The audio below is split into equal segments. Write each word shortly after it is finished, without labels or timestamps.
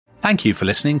Thank you for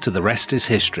listening to The Rest is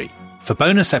History. For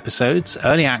bonus episodes,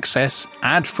 early access,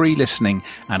 ad-free listening,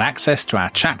 and access to our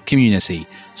chat community,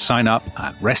 sign up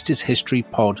at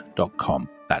restishistorypod.com.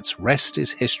 That's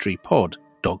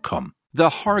restishistorypod.com. The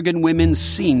Hargan women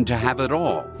seemed to have it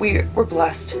all. We were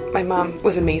blessed. My mom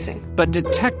was amazing. But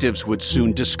detectives would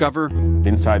soon discover...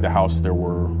 inside the house, there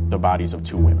were the bodies of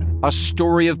two women. A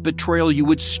story of betrayal you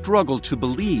would struggle to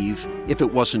believe if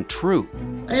it wasn't true.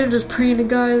 I am just praying to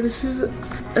God, this is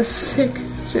a sick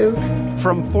joke.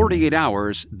 From 48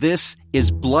 Hours, this is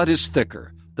Blood is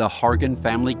Thicker, the Hargan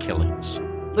family killings.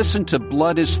 Listen to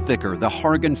Blood is Thicker, the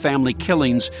Hargan family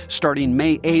killings, starting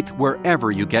May 8th, wherever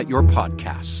you get your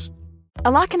podcasts. A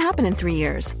lot can happen in 3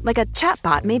 years, like a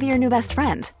chatbot may be your new best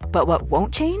friend. But what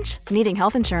won't change? Needing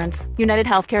health insurance. United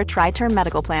Healthcare Tri-Term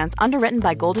Medical Plans, underwritten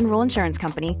by Golden Rule Insurance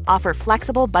Company, offer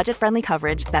flexible, budget-friendly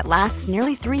coverage that lasts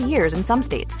nearly 3 years in some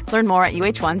states. Learn more at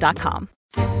uh1.com.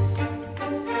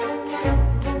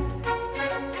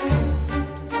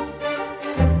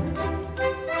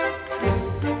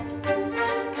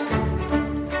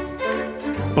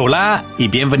 Hola y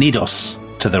bienvenidos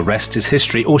to The Rest is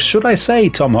History, or should I say,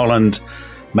 Tom Holland,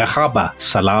 Merhaba,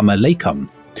 Salam Alaikum.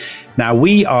 Now,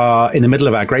 we are in the middle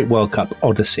of our Great World Cup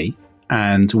Odyssey,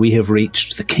 and we have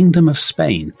reached the Kingdom of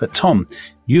Spain. But Tom,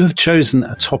 you have chosen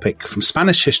a topic from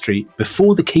Spanish history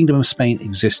before the Kingdom of Spain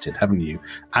existed, haven't you?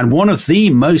 And one of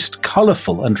the most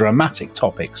colourful and dramatic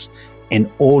topics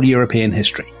in all European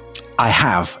history. I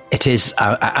have. It is,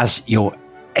 as your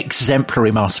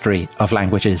exemplary mastery of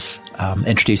languages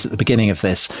introduced at the beginning of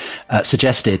this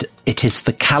suggested, it is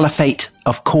the Caliphate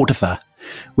of Córdoba,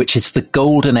 which is the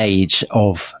golden age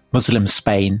of Muslim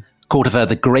Spain. Córdoba,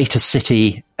 the greatest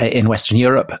city in Western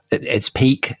Europe, at its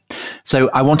peak. So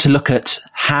I want to look at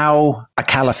how a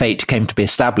caliphate came to be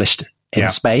established in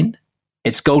Spain,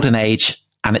 its golden age,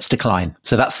 and its decline.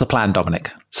 So that's the plan,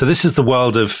 Dominic. So this is the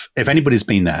world of, if anybody's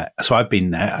been there, so I've been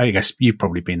there, I guess you've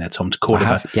probably been there, Tom, to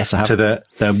Córdoba. Yes, I have. To the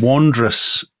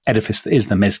wondrous edifice that is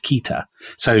the Mezquita.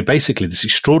 So basically this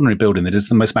extraordinary building that is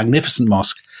the most magnificent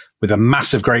mosque with a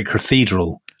massive great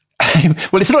cathedral.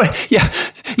 Well, it's not,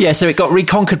 so it got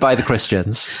reconquered by the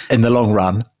Christians in the long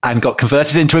run and got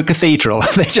converted into a cathedral.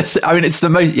 It's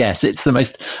the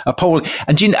most appalling.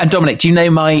 And Dominic, do you know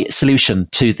my solution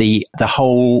to the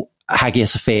whole Hagia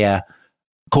Sophia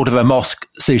Córdoba mosque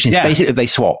solution? It's basically they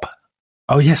swap.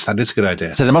 Oh yes, that is a good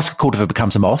idea. So the Mosque of Córdoba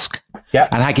becomes a mosque,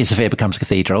 and Hagia Sophia becomes a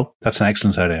cathedral. That's an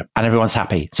excellent idea, and everyone's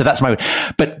happy. So that's my.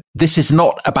 But this is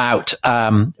not about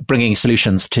bringing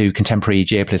solutions to contemporary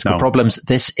geopolitical problems.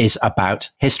 This is about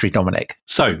history, Dominic.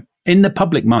 So, in the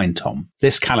public mind, Tom,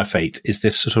 this caliphate is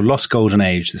this sort of lost golden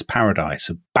age, this paradise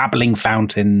of babbling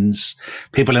fountains,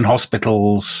 people in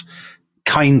hospitals,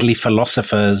 kindly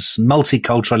philosophers,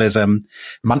 multiculturalism,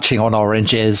 munching on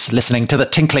oranges, listening to the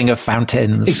tinkling of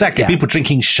fountains. Exactly. People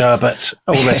drinking sherbet,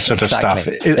 all this sort of stuff.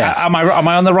 Yes. Am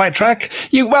I on the right track?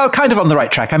 Kind of on the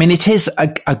right track. I mean, it is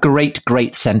a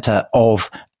great center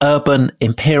of urban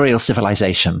imperial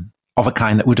civilization of a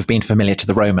kind that would have been familiar to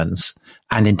the Romans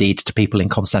and indeed to people in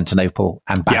Constantinople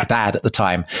and Baghdad at the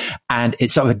time. And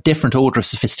it's of a different order of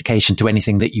sophistication to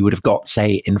anything that you would have got,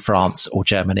 say, in France or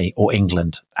Germany or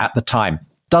England at the time.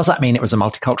 Does that mean it was a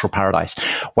multicultural paradise?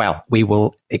 Well, we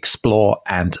will explore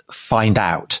and find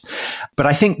out. But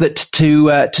I think that to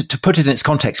put it in its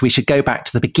context, we should go back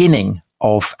to the beginning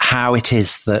of how it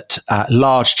is that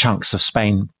large chunks of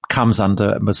Spain comes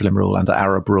under Muslim rule, under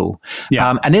Arab rule.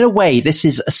 And in a way, this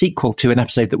is a sequel to an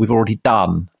episode that we've already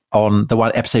done on the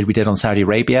one episode we did on Saudi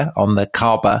Arabia, on the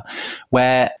Kaaba,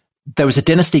 where there was a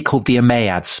dynasty called the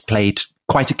Umayyads played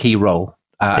quite a key role.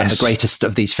 And the greatest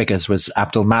of these figures was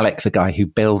Abdul Malik, the guy who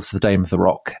builds the Dome of the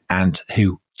Rock and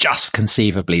who just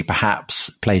conceivably perhaps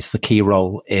plays the key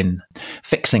role in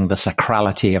fixing the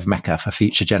sacrality of Mecca for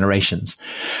future generations.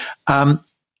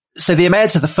 So the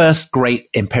Umayyads are the first great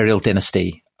imperial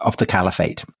dynasty of the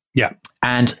Caliphate. Yeah.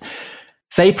 And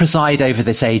they preside over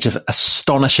this age of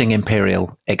astonishing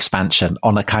imperial expansion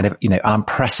on a kind of,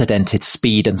 unprecedented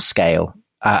speed and scale.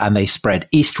 And they spread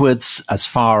eastwards as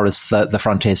far as the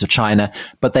frontiers of China,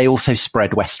 but they also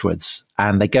spread westwards.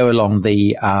 And they go along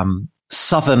the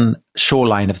southern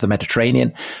shoreline of the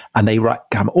Mediterranean, and they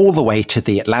come all the way to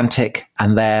the Atlantic.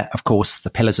 And there, of course, the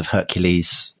Pillars of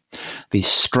Hercules, these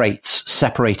straits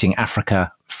separating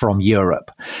Africa from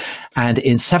Europe. And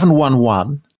in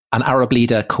 711, an Arab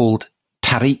leader called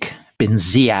Tariq bin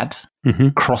Ziyad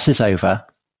crosses over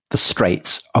the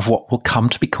straits of what will come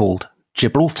to be called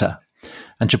Gibraltar.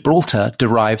 And Gibraltar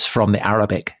derives from the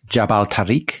Arabic Jabal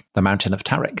Tariq, the mountain of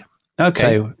Tariq.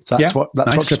 Okay. So that's what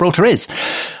nice. Gibraltar is.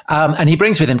 And he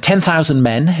brings with him 10,000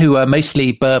 men who are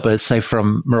mostly Berbers, so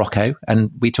from Morocco.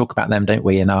 And we talk about them, don't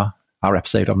we, in our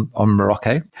episode on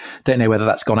Morocco. Don't know whether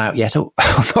that's gone out yet or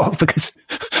not, because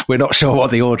we're not sure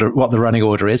what the running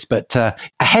order is. But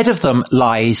ahead of them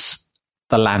lies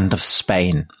the land of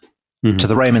Spain. Mm-hmm. To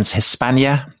the Romans,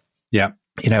 Hispania. Yeah.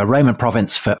 A Roman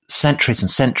province for centuries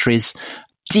and centuries.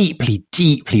 Deeply,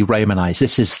 deeply Romanized.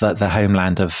 This is the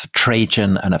homeland of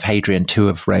Trajan and of Hadrian, two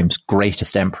of Rome's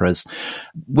greatest emperors.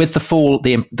 With the fall,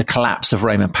 the collapse of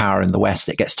Roman power in the West,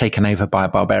 it gets taken over by a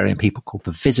barbarian people called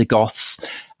the Visigoths.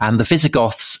 And the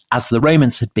Visigoths, as the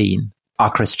Romans had been, are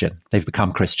Christian. They've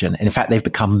become Christian. And in fact, they've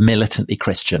become militantly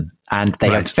Christian. And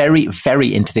they are very,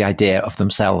 very into the idea of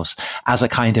themselves as a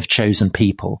kind of chosen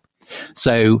people.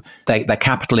 So their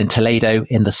capital in Toledo,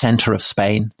 in the center of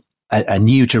Spain, a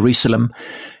new Jerusalem.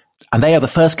 And they are the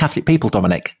first Catholic people,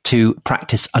 Dominic, to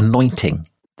practice anointing,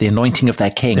 the anointing of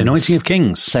their kings. The anointing of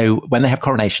kings. So when they have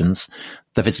coronations,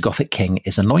 the Visigothic king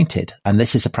is anointed. And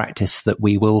this is a practice that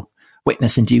we will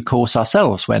witness in due course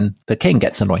ourselves when the king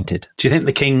gets anointed. Do you think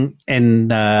the king in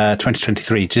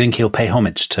 2023, do you think he'll pay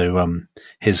homage to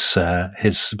his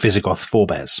Visigoth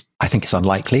forebears? I think it's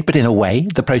unlikely, but in a way,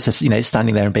 the process,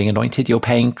 standing there and being anointed, you're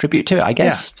paying tribute to it, I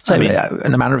guess. Yeah,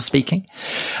 in a manner of speaking.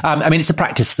 It's a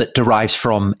practice that derives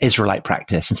from Israelite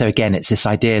practice. And so again, it's this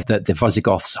idea that the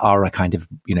Visigoths are a kind of,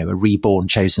 a reborn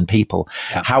chosen people.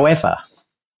 Yeah. However,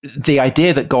 the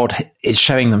idea that God is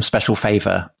showing them special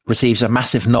favor receives a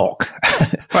massive knock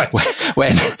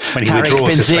when Tariq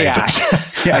bin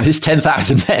Ziyad and his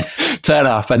 10,000 men turn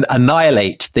up and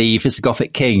annihilate the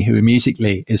Visigothic king, who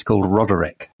musically is called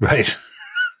Roderick. Right.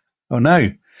 Oh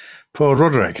no, poor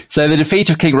Roderick. So the defeat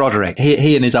of King Roderick,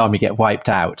 he and his army get wiped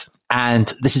out.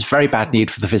 And this is very bad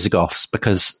news for the Visigoths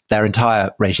because their entire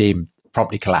regime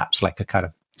promptly collapsed like a kind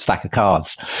of stack of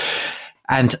cards.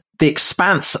 And the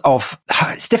expanse of,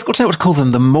 it's difficult to know what to call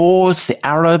them, the Moors, the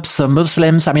Arabs, the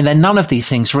Muslims. They're none of these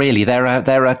things really. They're a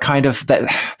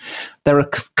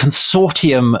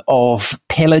consortium of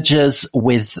pillagers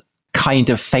with kind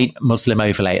of faint Muslim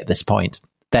overlay at this point.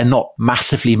 They're not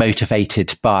massively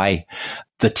motivated by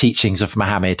the teachings of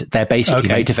Muhammad. They're basically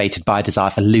motivated by a desire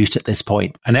for loot at this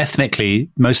point. And ethnically,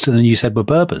 most of them you said were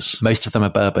Berbers. Most of them are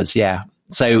Berbers, yeah.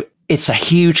 So it's a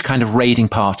huge kind of raiding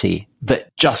party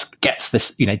that just gets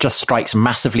this, just strikes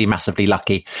massively, massively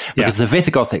lucky because the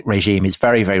Visigothic regime is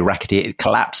very, very rackety. It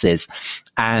collapses.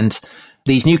 And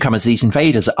these newcomers, these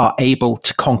invaders, are able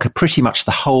to conquer pretty much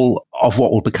the whole of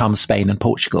what will become Spain and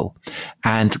Portugal.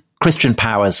 And Christian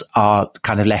powers are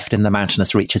kind of left in the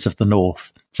mountainous reaches of the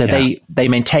north. So they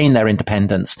maintain their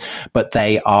independence, but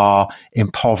they are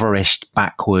impoverished,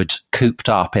 backward, cooped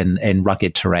up in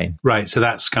rugged terrain. Right. So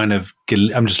that's kind of,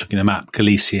 I'm just looking at the map,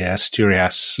 Galicia,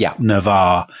 Asturias,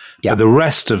 Navarre. Yeah. But the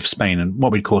rest of Spain and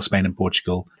what we'd call Spain and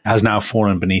Portugal has now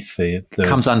fallen beneath the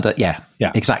comes under,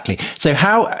 exactly. So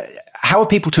how are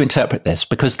people to interpret this?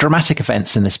 Because dramatic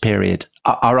events in this period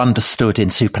are understood in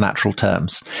supernatural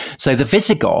terms. So the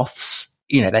Visigoths,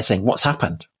 they're saying, what's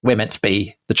happened? We're meant to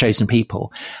be the chosen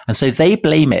people. And so they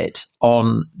blame it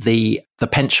on the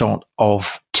penchant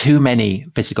of too many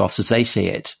Visigoths, as they see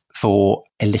it, for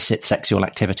illicit sexual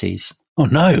activities. Oh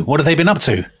no, what have they been up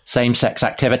to? Same-sex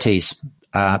activities,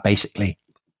 basically.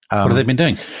 What have they been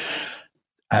doing?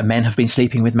 Men have been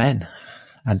sleeping with men,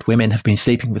 and women have been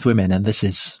sleeping with women, and this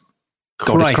is...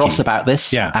 God is cross about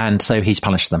this, and so he's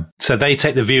punished them. So they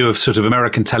take the view of sort of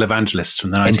American televangelists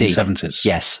from the 1970s. Indeed.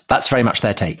 Yes, that's very much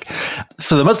their take.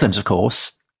 For the Muslims, of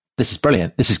course, this is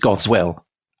brilliant. This is God's will.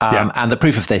 And the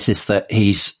proof of this is that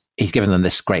he's given them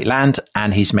this great land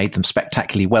and he's made them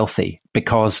spectacularly wealthy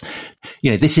because,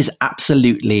 this is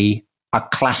absolutely a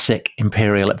classic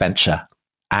imperial adventure.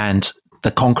 And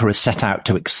the conquerors set out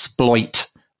to exploit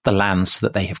the lands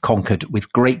that they have conquered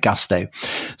with great gusto.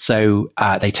 So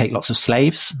they take lots of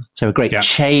slaves. So a great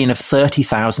chain of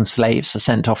 30,000 slaves are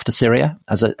sent off to Syria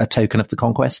as a token of the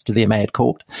conquest to the Umayyad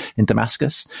court in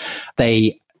Damascus.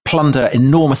 They plunder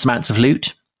enormous amounts of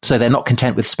loot. So they're not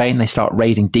content with Spain. They start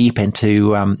raiding deep into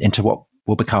what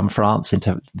will become France,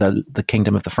 into the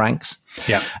kingdom of the Franks.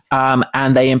 Yeah.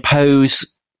 And they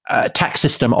impose a tax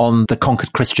system on the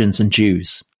conquered Christians and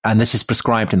Jews. And this is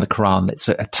prescribed in the Quran. It's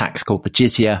a tax called the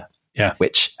jizya,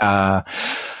 which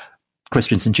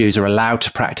Christians and Jews are allowed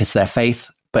to practice their faith,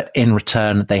 but in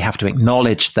return, they have to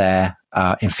acknowledge their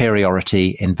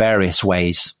inferiority in various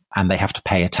ways, and they have to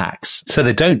pay a tax. So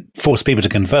they don't force people to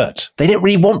convert. They don't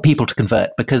really want people to convert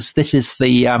because this is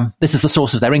the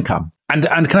source of their income. And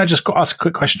can I just ask a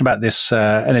quick question about this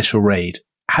initial raid?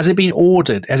 Has it been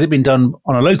ordered? Has it been done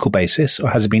on a local basis,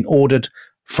 or has it been ordered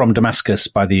from Damascus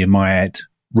by the Umayyad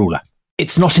ruler?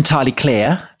 It's not entirely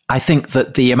clear. I think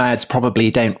that the Umayyads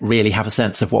probably don't really have a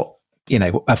sense of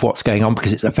what's going on,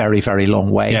 because it's a very, very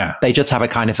long way. Yeah. They just have a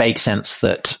kind of vague sense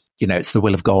that, it's the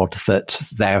will of God that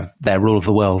their rule of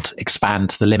the world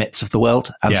expand the limits of the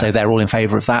world. And so they're all in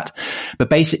favor of that. But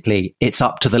basically, it's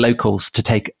up to the locals to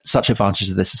take such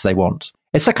advantage of this as they want.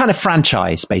 It's a kind of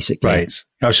franchise, basically. Right.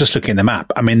 I was just looking at the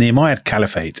map. I mean, the Umayyad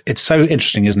Caliphate, it's so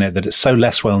interesting, isn't it, that it's so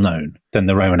less well known than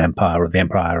the Roman Empire or the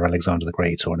Empire of Alexander the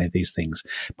Great or any of these things.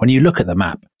 When you look at the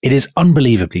map, it is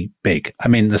unbelievably big. I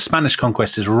mean, the Spanish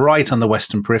conquest is right on the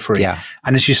western periphery. Yeah.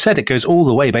 And as you said, it goes all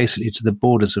the way basically to the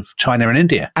borders of China and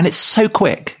India. And it's so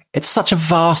quick. It's such a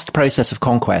vast process of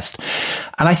conquest.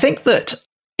 And I think that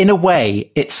in a way,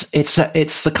 it's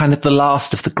the kind of the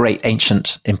last of the great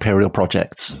ancient imperial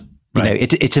projects.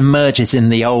 It emerges in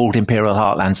the old imperial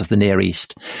heartlands of the Near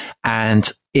East,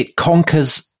 and it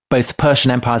conquers both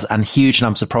Persian empires and huge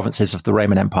numbers of provinces of the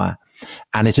Roman Empire,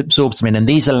 and it absorbs them in. And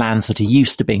these are lands that are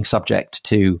used to being subject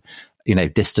to,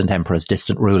 distant emperors,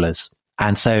 distant rulers.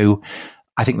 And so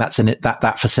I think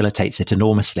that facilitates it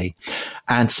enormously.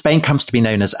 And Spain comes to be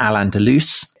known as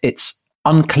Al-Andalus. It's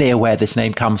unclear where this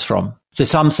name comes from. So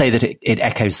some say that it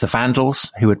echoes the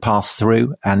Vandals who had passed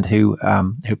through and who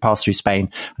passed through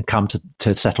Spain and come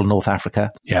to settle North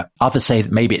Africa. Yeah. Others say that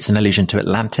maybe it's an allusion to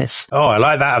Atlantis. Oh, I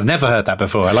like that. I've never heard that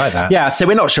before. I like that. Yeah, so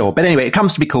we're not sure. But anyway, it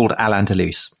comes to be called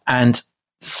Al-Andalus. And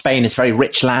Spain is very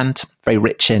rich land, very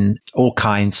rich in all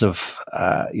kinds of,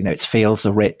 its fields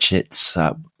are rich. It's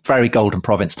very golden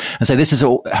province. And so this is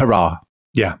all hurrah.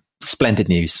 Yeah. Splendid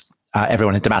news.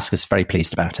 Everyone in Damascus is very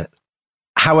pleased about it.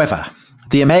 However,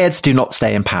 the Umayyads do not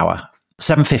stay in power.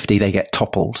 750, they get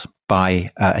toppled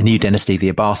by a new dynasty, the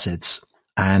Abbasids.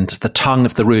 And the tongue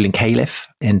of the ruling caliph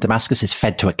in Damascus is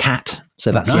fed to a cat.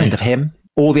 So that's the end of him.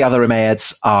 All the other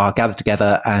Umayyads are gathered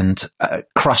together and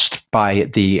crushed by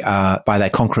their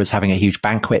conquerors having a huge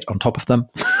banquet on top of them.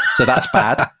 So that's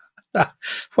bad.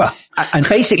 Well, and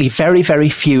basically very, very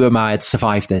few Umayyads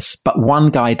survive this, but one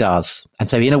guy does. And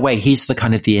so in a way, he's the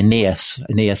kind of the Aeneas.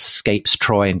 Aeneas escapes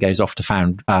Troy and goes off to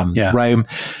found Rome.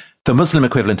 The Muslim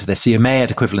equivalent of this, the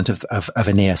Umayyad equivalent of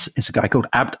Aeneas, is a guy called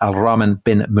Abd al-Rahman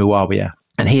bin Muawiyah.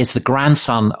 And he is the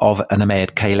grandson of an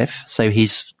Umayyad caliph. So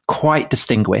he's quite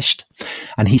distinguished.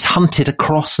 And he's hunted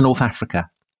across North Africa.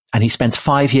 And he spends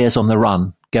 5 years on the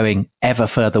run, going ever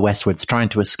further westwards, trying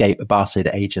to escape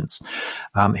Abbasid agents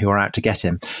who are out to get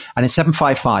him. And in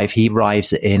 755, he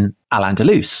arrives in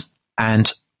Al-Andalus.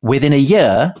 And within a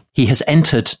year, he has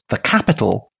entered the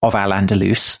capital of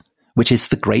Al-Andalus, which is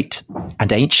the great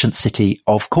and ancient city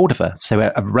of Córdoba.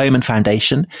 So a Roman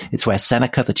foundation. It's where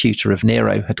Seneca, the tutor of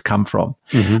Nero, had come from.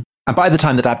 Mm-hmm. And by the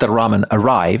time that Abd al-Rahman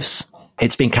arrives,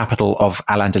 it's been capital of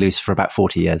Al-Andalus for about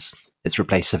 40 years. It's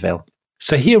replaced Seville.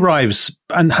 So he arrives,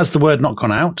 and has the word not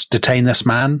gone out? Detain this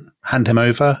man, hand him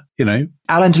over,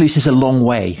 Al-Andalus is a long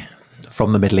way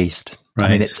from the Middle East. Right. I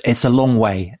mean, it's a long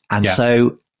way. And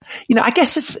so, I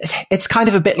guess it's kind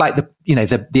of a bit like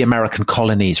the American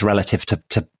colonies relative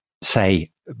to say,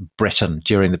 Britain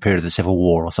during the period of the Civil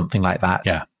War or something like that.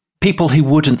 Yeah. People who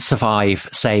wouldn't survive,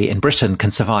 say, in Britain can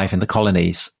survive in the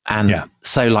colonies. And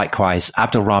so likewise,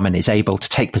 Abd al-Rahman is able to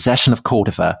take possession of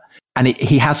Córdoba. And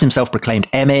he has himself proclaimed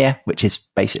emir, which is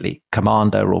basically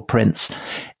commander or prince,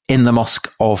 in the mosque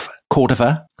of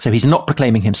Córdoba. So he's not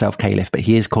proclaiming himself caliph, but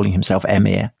he is calling himself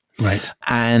emir. Right.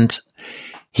 And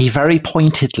he very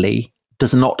pointedly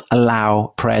does not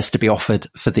allow prayers to be offered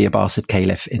for the Abbasid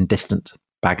caliph in distant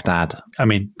Baghdad. I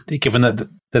mean, given that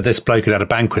this bloke had a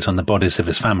banquet on the bodies of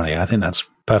his family, I think that's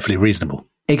perfectly reasonable.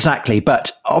 Exactly.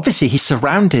 But obviously he's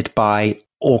surrounded by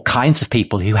all kinds of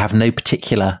people who have no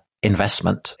particular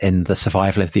investment in the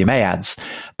survival of the Umayyads,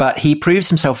 but he proves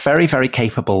himself very, very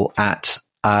capable at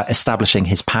establishing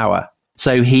his power.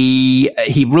 So he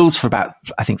rules for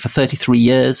for 33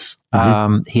 years.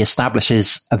 Mm-hmm. He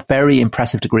establishes a very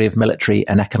impressive degree of military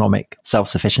and economic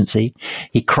self-sufficiency.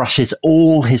 He crushes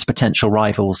all his potential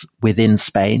rivals within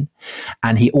Spain,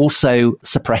 and he also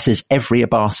suppresses every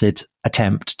Abbasid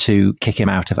attempt to kick him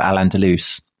out of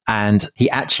Al-Andalus. And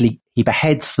he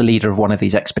beheads the leader of one of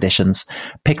these expeditions,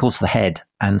 pickles the head,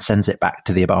 and sends it back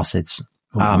to the Abbasids.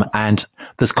 And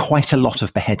there's quite a lot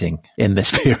of beheading in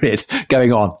this period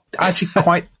going on. I actually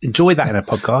quite enjoy that in a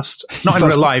podcast. Not in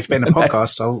real life, but in a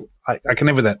podcast, I can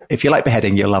live with it. If you like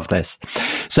beheading, you'll love this.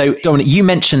 So, Dominic, you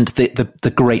mentioned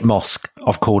the great mosque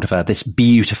of Córdoba, this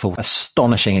beautiful,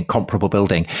 astonishing, incomparable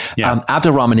building. Yeah. Abd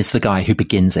al-Rahman is the guy who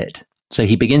begins it. So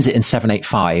he begins it in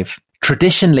 785.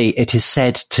 Traditionally, it is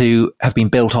said to have been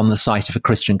built on the site of a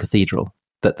Christian cathedral.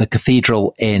 that the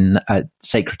cathedral in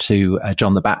sacred to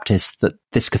John the Baptist, that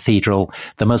this cathedral,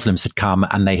 the Muslims had come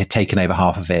and they had taken over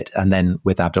half of it. And then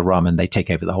with Abdul Rahman, they take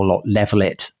over the whole lot, level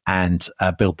it and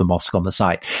build the mosque on the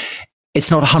site. It's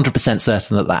not 100%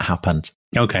 certain that that happened.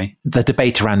 Okay. The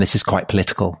debate around this is quite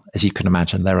political, as you can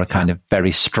imagine. There are kind of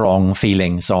very strong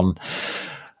feelings on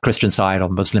Christian side,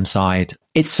 on Muslim side.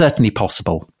 It's certainly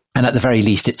possible. And at the very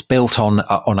least, it's built on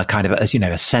a kind of, as you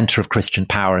know, a center of Christian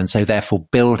power. And so therefore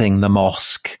building the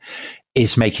mosque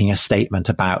is making a statement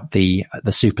about the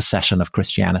supersession of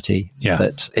Christianity,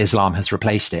 that Islam has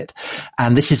replaced it.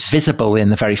 And this is visible in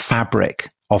the very fabric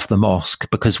of the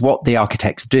mosque, because what the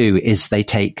architects do is they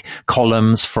take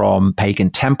columns from pagan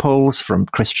temples, from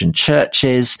Christian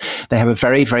churches. They have a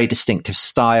very, very distinctive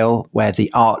style where the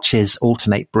arches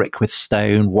alternate brick with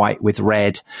stone, white with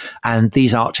red. And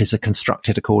these arches are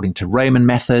constructed according to Roman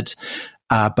method.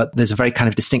 But there's a very kind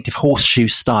of distinctive horseshoe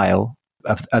style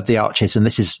of the arches. And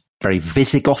this is very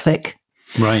Visigothic.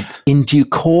 Right. In due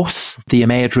course, the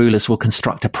Umayyad rulers will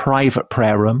construct a private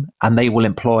prayer room, and they will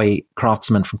employ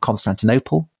craftsmen from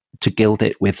Constantinople to gild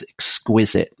it with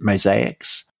exquisite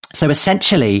mosaics. So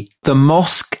essentially, the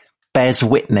mosque bears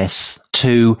witness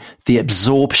to the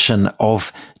absorption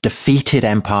of defeated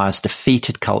empires,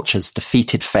 defeated cultures,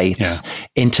 defeated faiths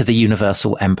into the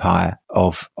universal empire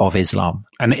of Islam.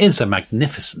 And it is a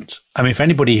magnificent. I mean, for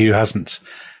anybody who hasn't,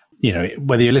 you know,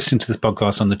 whether you're listening to this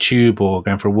podcast on the tube or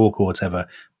going for a walk or whatever,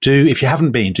 if you haven't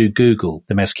been, do Google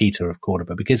the Mezquita of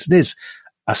Córdoba, because it is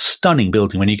a stunning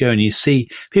building. When you go and you see,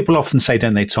 people often say,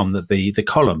 don't they, Tom, that the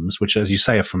columns, which, as you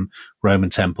say, are from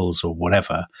Roman temples or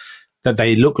whatever, that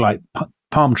they look like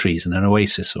palm trees in an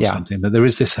oasis or something, that there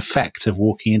is this effect of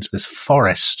walking into this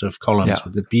forest of columns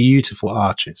with the beautiful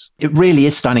arches. It really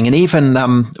is stunning. And even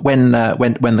when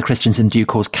the Christians in due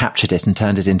course captured it and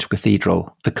turned it into a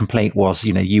cathedral, the complaint was,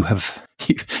 you know,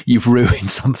 you've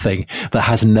ruined something that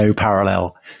has no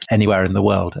parallel anywhere in the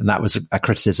world. And that was a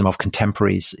criticism of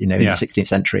contemporaries, you know, in the 16th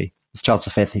century. It's Charles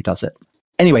V who does it.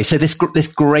 Anyway, so this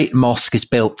great mosque is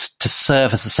built to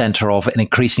serve as the center of an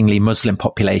increasingly Muslim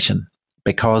population,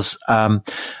 because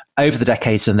over the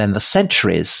decades and then the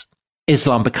centuries,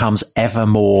 Islam becomes ever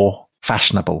more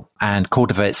fashionable, and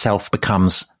Córdoba itself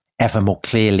becomes ever more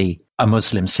clearly a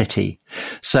Muslim city.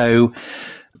 So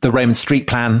the Roman street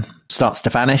plan starts to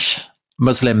vanish.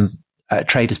 Muslim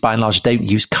traders, by and large, don't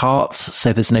use carts,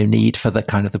 so there's no need for the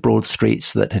kind of the broad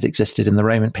streets that had existed in the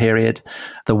Roman period.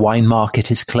 The wine market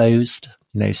is closed.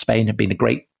 You know, Spain had been a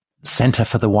great center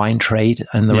for the wine trade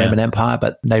in the Roman Empire,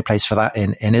 but no place for that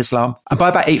in Islam. And by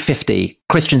about 850,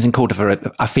 Christians in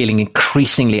Córdoba are feeling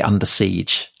increasingly under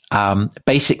siege.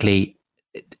 Basically,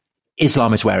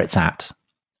 Islam is where it's at.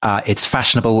 It's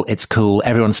fashionable, it's cool,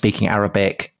 everyone's speaking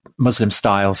Arabic, Muslim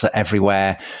styles are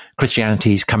everywhere.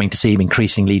 Christianity is coming to seem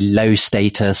increasingly low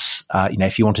status. You know,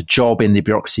 if you want a job in the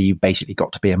bureaucracy, you basically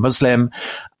got to be a Muslim.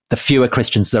 The fewer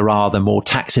Christians there are, the more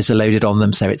taxes are loaded on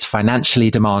them. So it's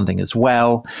financially demanding as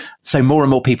well. So more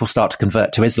and more people start to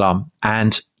convert to Islam.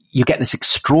 And you get this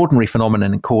extraordinary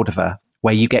phenomenon in Córdoba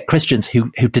where you get Christians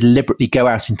who deliberately go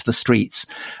out into the streets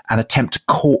and attempt to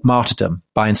court martyrdom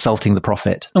by insulting the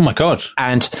Prophet. Oh my God.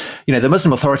 And, you know, the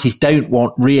Muslim authorities don't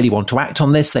really want to act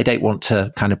on this. They don't want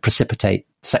to kind of precipitate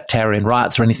sectarian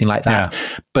riots or anything like that.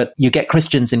 Yeah. But you get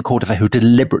Christians in Córdoba who are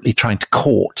deliberately trying to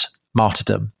court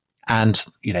martyrdom. And,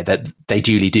 you know, that they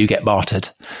duly do get martyred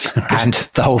and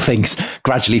the whole thing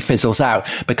gradually fizzles out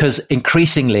because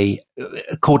increasingly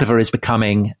Córdoba is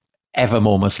becoming ever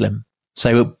more Muslim.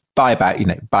 So by about, you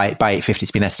know, by 850,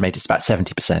 it's been estimated it's about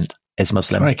 70% is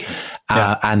Muslim. Right.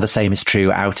 And the same is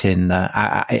true out in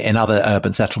other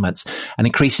urban settlements. And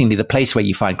increasingly the place where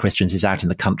you find Christians is out in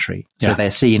the country. So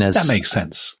they're seen as... That makes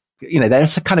sense. You know, they're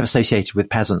kind of associated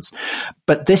with peasants.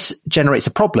 But this generates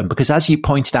a problem because, as you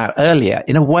pointed out earlier,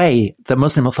 in a way, the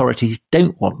Muslim authorities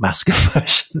don't want mass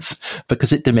conversions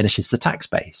because it diminishes the tax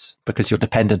base, because you're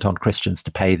dependent on Christians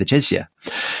to pay the jizya.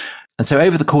 And so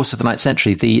over the course of the 9th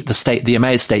century, the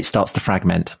Umayyad state starts to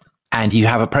fragment. And you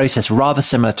have a process rather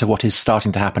similar to what is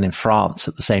starting to happen in France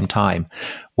at the same time,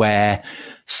 where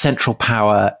central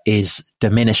power is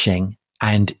diminishing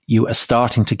and you are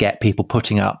starting to get people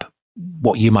putting up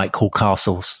what you might call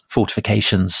castles,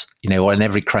 fortifications, you know, or on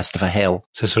every crest of a hill.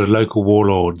 So sort of local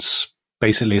warlords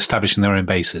basically establishing their own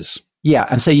bases. Yeah,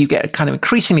 and so you get kind of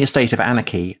increasingly a state of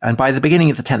anarchy. And by the beginning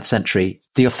of the 10th century,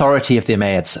 the authority of the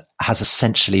Umayyads has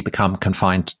essentially become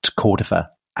confined to Córdoba.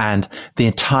 And the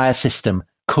entire system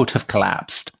could have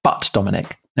collapsed. But,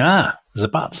 Dominic, There's a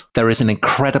but. There is an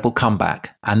incredible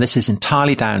comeback, and this is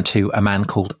entirely down to a man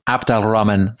called Abd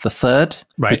al-Rahman III,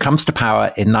 who comes to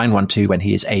power in 912 when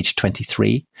he is aged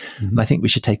 23. Mm-hmm. And I think we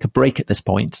should take a break at this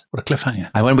point. What a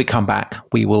cliffhanger. And when we come back,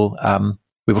 we will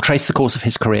trace the course of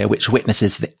his career, which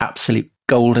witnesses the absolute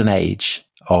golden age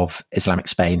of Islamic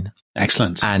Spain.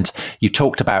 Excellent. And you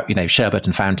talked about, sherbet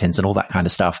and fountains and all that kind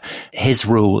of stuff. His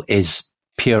rule is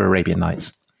pure Arabian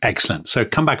Nights. Excellent. So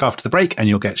come back after the break and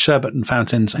you'll get sherbet and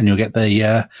fountains and you'll get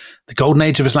the golden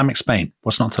age of Islamic Spain.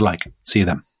 What's not to like? See you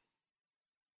then.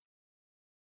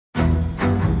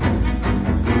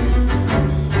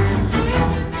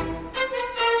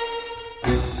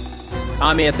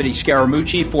 I'm Anthony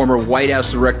Scaramucci, former White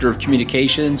House Director of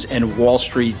Communications and Wall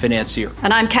Street financier.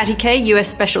 And I'm Katty Kay,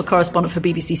 US Special Correspondent for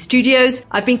BBC Studios.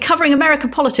 I've been covering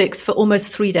American politics for almost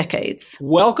 3 decades.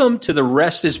 Welcome to The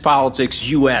Rest is Politics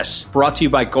US, brought to you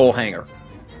by Goalhanger.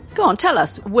 Go on, tell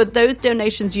us, were those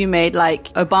donations you made,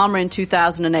 like Obama in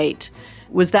 2008,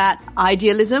 was that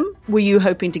idealism? Were you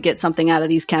hoping to get something out of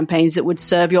these campaigns that would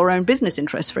serve your own business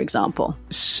interests, for example?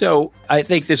 So I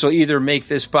think this will either make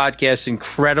this podcast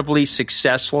incredibly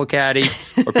successful, Katty,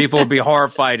 or people will be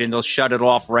horrified and they'll shut it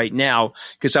off right now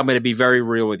because I'm going to be very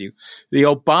real with you. The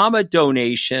Obama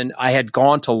donation, I had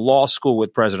gone to law school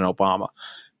with President Obama.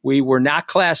 We were not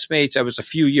classmates. I was a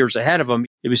few years ahead of him.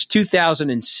 It was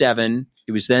 2007.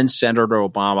 He was then Senator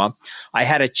Obama. I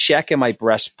had a check in my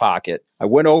breast pocket. I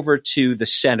went over to the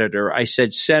senator. I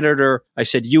said, Senator,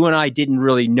 you and I didn't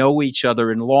really know each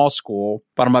other in law school,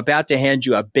 but I'm about to hand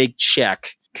you a big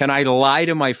check. Can I lie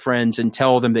to my friends and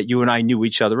tell them that you and I knew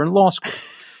each other in law school?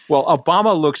 Well,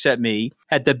 Obama looks at me,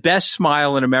 had the best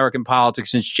smile in American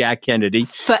politics since Jack Kennedy.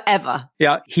 Forever.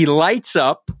 Yeah. He lights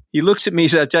up. He looks at me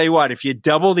and says, I'll tell you what, if you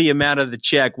double the amount of the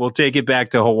check, we'll take it back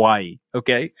to Hawaii.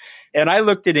 Okay. And I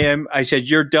looked at him. I said,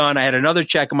 you're done. I had another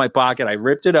check in my pocket. I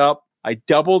ripped it up. I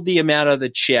doubled the amount of the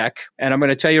check. And I'm going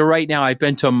to tell you right now, I've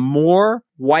been to more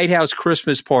White House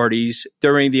Christmas parties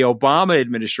during the Obama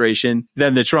administration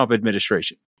than the Trump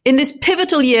administration. In this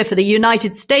pivotal year for the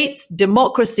United States,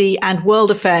 democracy, and world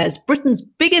affairs, Britain's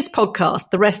biggest podcast,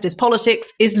 The Rest is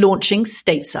Politics, is launching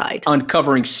stateside.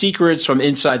 Uncovering secrets from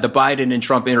inside the Biden and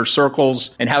Trump inner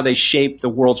circles and how they shape the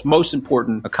world's most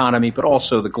important economy, but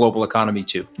also the global economy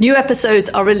too. New episodes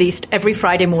are released every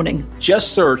Friday morning.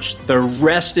 Just search The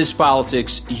Rest is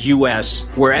Politics US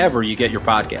wherever you get your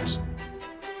podcasts.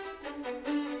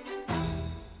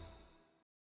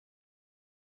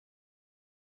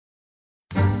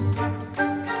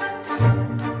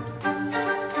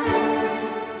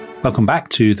 Welcome back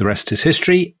to The Rest is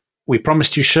History. We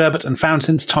promised you sherbet and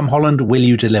fountains. Tom Holland, will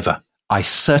you deliver? I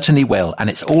certainly will. And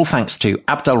it's all thanks to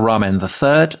Abd al-Rahman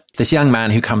III, this young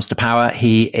man who comes to power.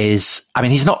 He's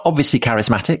not obviously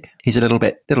charismatic. He's a little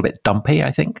bit dumpy, I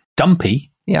think.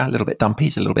 Dumpy? Yeah, a little bit dumpy.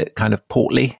 He's a little bit kind of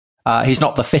portly. He's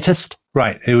not the fittest.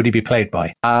 Right. Who would he be played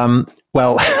by?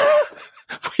 Well,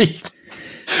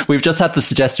 we've just had the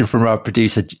suggestion from our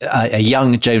producer, a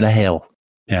young Jonah Hill.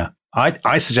 Yeah.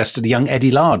 I suggested a young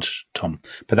Eddie Large, Tom,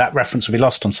 but that reference will be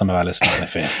lost on some of our listeners, I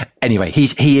fear. Anyway,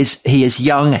 he is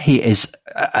young, he is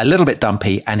a little bit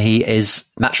dumpy, and he is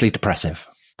naturally depressive.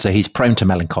 So he's prone to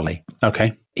melancholy.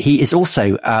 Okay. He is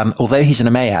also, although he's an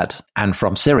Umayyad and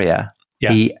from Syria,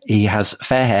 he has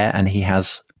fair hair and he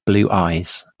has blue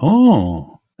eyes.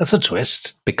 Oh, that's a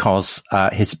twist. Because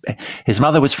his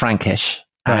mother was Frankish.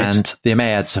 Right. And the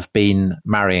Umayyads have been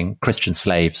marrying Christian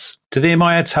slaves. Do the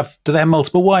Umayyads have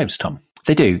multiple wives, Tom?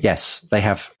 They do, yes. They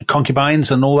have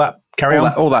concubines and all that carry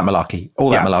on? All that malarkey.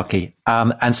 That malarkey.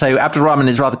 And so Abd al-Rahman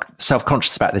is rather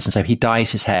self-conscious about this, and so he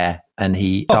dyes his hair and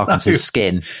he darkens his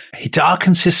skin. He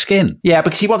darkens his skin? Yeah,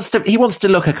 because he wants to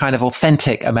look a kind of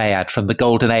authentic Umayyad from the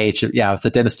golden age of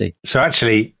the dynasty. So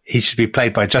actually, he should be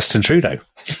played by Justin Trudeau.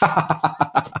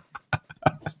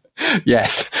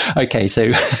 Yes. Okay,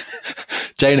 so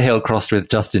Jonah Hill crossed with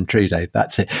Justin Trudeau.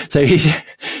 That's it. So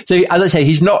as I say,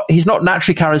 he's not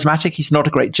naturally charismatic. He's not a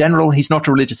great general. He's not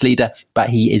a religious leader, but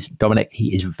he is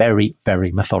very,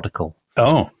 very methodical.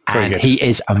 Oh, very and good. He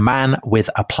is a man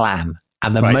with a plan.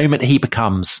 And the moment he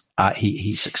becomes,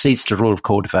 he succeeds to rule of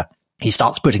Córdoba, he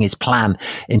starts putting his plan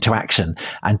into action.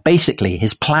 And basically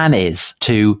his plan is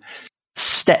to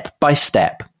step by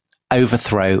step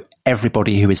overthrow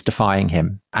everybody who is defying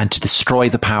him and to destroy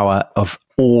the power of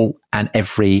all and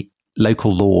every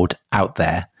local lord out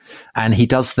there. And he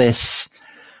does this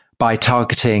by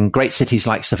targeting great cities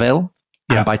like Seville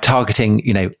and by targeting,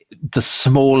 the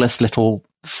smallest little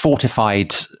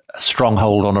fortified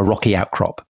stronghold on a rocky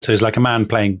outcrop. So he's like a man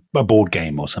playing a board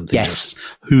game or something. Yes. Just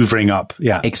hoovering up.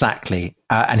 Yeah, exactly.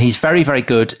 And he's very, very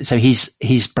good. So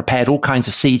he's prepared all kinds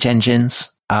of siege engines.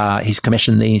 He's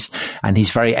commissioned these, and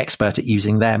he's very expert at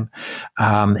using them.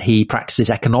 He practices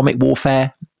economic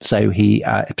warfare. So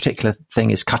a particular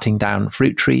thing is cutting down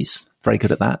fruit trees. Very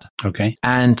good at that. Okay.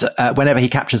 And whenever he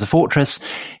captures a fortress,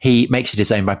 he makes it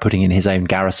his own by putting in his own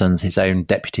garrisons, his own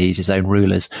deputies, his own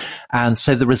rulers. And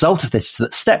so the result of this is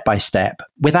that step by step,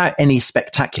 without any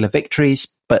spectacular victories,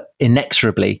 but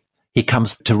inexorably, he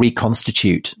comes to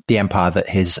reconstitute the empire that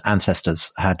his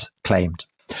ancestors had claimed.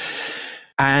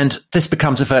 And this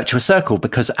becomes a virtuous circle,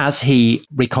 because as he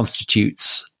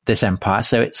reconstitutes this empire,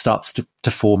 so it starts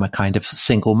to form a kind of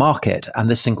single market. And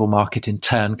this single market in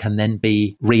turn can then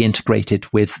be reintegrated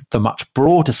with the much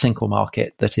broader single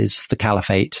market that is the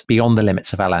Caliphate beyond the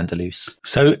limits of Al-Andalus.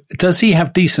 So does he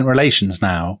have decent relations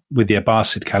now with the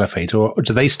Abbasid Caliphate, or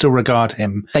do they still regard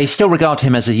him? They still regard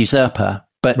him as a usurper.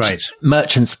 But right.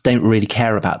 Merchants don't really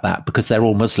care about that, because they're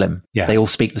all Muslim. Yeah. They all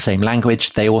speak the same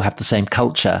language. They all have the same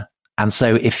culture. And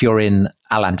so if you're in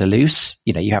Al-Andalus,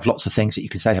 you have lots of things that you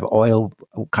can say. You have oil,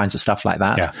 all kinds of stuff like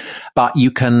that. Yeah. But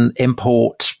you can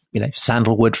import,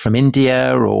 sandalwood from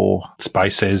India, or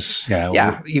spices.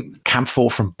 Yeah. Camphor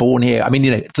from Borneo. I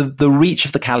mean, the reach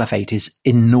of the Caliphate is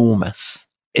enormous.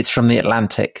 It's from the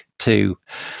Atlantic to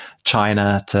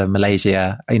China to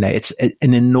Malaysia. It's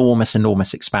an enormous,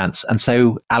 enormous expanse. And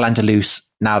so Al-Andalus,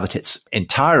 now that it's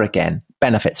entire again,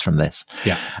 benefits from this.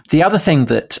 Yeah. The other thing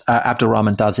that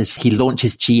Abdurrahman does is he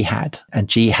launches jihad, and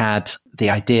jihad, the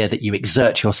idea that you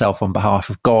exert yourself on behalf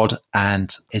of God,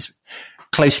 and is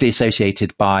closely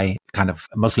associated by kind of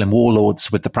Muslim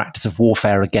warlords with the practice of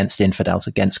warfare against infidels,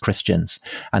 against Christians.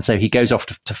 And so he goes off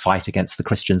to fight against the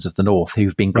Christians of the north,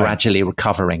 who've been gradually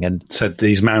recovering. And so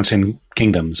these mountain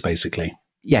kingdoms, basically.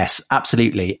 Yes,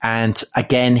 absolutely. And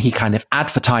again, he kind of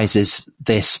advertises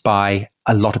this by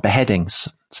a lot of beheadings.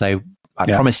 So I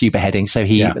promised you beheading. So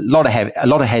a lot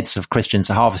of heads of Christians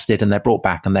are harvested, and they're brought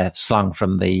back, and they're slung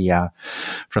from the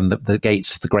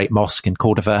gates of the great mosque in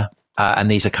Córdoba.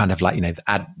 And these are kind of like,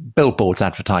 billboards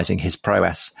advertising his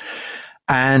prowess.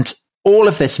 And all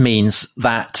of this means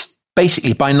that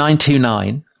basically by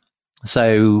 929,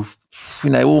 so,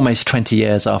 almost 20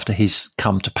 years after he's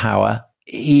come to power,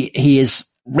 he is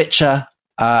richer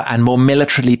and more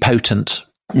militarily potent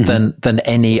than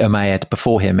any Umayyad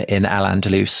before him in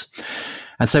Al-Andalus.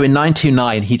 And so in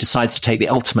 929, he decides to take the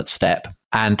ultimate step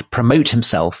and promote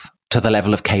himself to the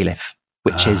level of caliph,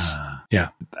 which is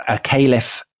a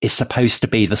caliph is supposed to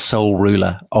be the sole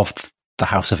ruler of the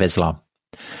House of Islam.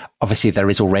 Obviously, there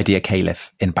is already a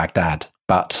caliph in Baghdad,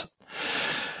 but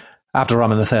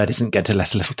Abdurrahman III isn't going to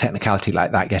let a little technicality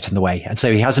like that get in the way. And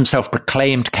so he has himself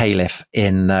proclaimed caliph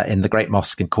in the great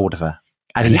mosque in Córdoba.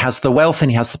 And he has the wealth, and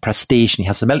he has the prestige, and he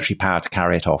has the military power to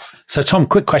carry it off. So, Tom,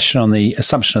 quick question on the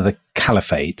assumption of the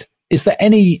caliphate. Is there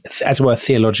any, as it were,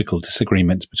 theological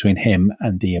disagreement between him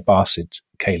and the Abbasid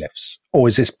caliphs? Or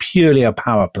is this purely a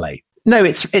power play? No,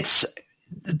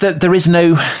 there is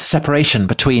no separation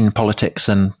between politics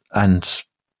and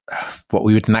what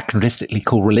we would anachronistically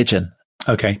call religion.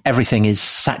 Okay. Everything is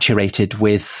saturated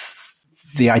with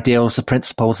the ideals, the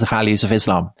principles, the values of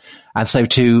Islam. And so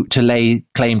to lay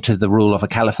claim to the rule of a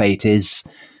caliphate is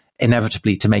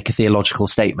inevitably to make a theological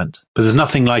statement. But there's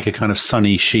nothing like a kind of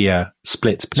Sunni Shia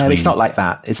split between... No, it's not like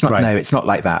that. It's not. Right. No, it's not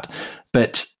like that.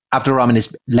 But Abdurrahman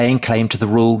is laying claim to the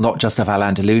rule, not just of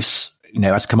Al-Andalus,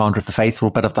 as commander of the faithful,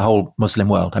 but of the whole Muslim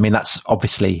world. I mean, that's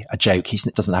obviously a joke. He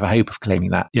doesn't have a hope of claiming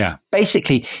that. Yeah.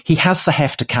 Basically, he has the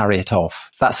heft to carry it off.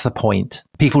 That's the point.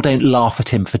 People don't laugh at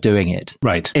him for doing it.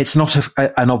 Right. It's not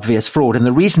an obvious fraud. And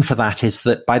the reason for that is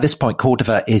that by this point,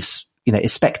 Córdoba is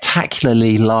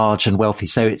spectacularly large and wealthy.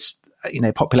 So it's,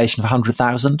 a population of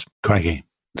 100,000. Crikey.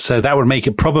 So that would make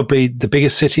it probably the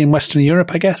biggest city in Western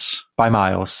Europe, I guess? By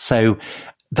miles. So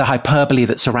the hyperbole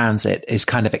that surrounds it is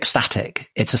kind of ecstatic.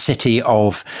 It's a city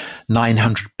of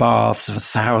 900 baths, of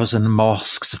 1,000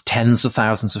 mosques, of tens of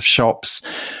thousands of shops.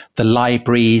 The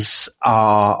libraries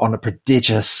are on a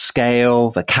prodigious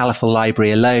scale. The Caliphate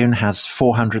Library alone has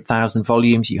 400,000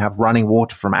 volumes. You have running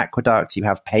water from aqueducts. You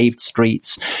have paved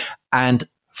streets. And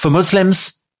for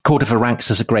Muslims, Córdoba ranks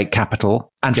as a great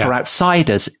capital. And for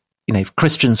outsiders,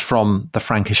 Christians from the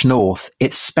Frankish north,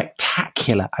 it's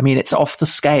spectacular. I mean, it's off the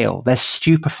scale. They're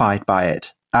stupefied by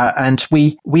it. And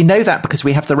we know that because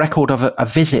we have the record of a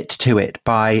visit to it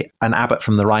by an abbot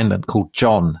from the Rhineland called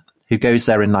John, who goes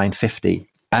there in 950.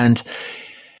 And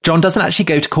John doesn't actually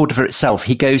go to Córdoba itself.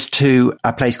 He goes to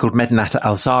a place called Medinat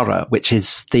al-Zahra, which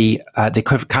is the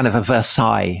kind of a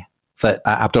Versailles that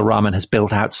Abdurrahman has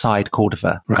built outside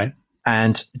Córdoba. Right.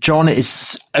 And John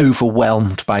is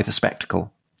overwhelmed by the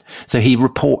spectacle. So he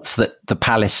reports that the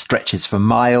palace stretches for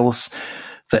miles,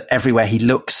 that everywhere he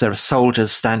looks, there are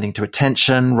soldiers standing to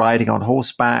attention, riding on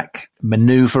horseback,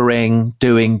 maneuvering,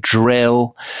 doing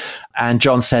drill. And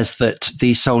John says that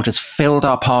these soldiers filled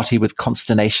our party with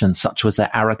consternation, such was their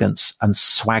arrogance and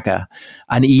swagger.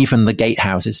 And even the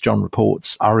gatehouses, John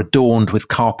reports, are adorned with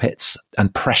carpets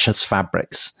and precious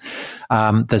fabrics.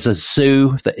 There's a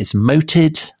zoo that is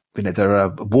moated. There are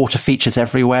water features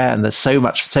everywhere, and there's so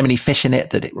many fish in it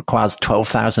that it requires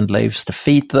 12,000 loaves to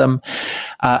feed them.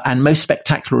 And most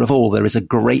spectacular of all, there is a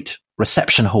great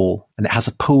reception hall, and it has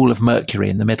a pool of mercury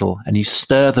in the middle, and you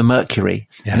stir the mercury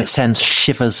and it sends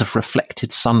shivers of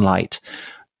reflected sunlight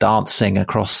dancing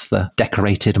across the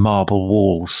decorated marble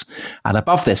walls. And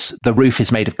above this, the roof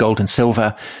is made of gold and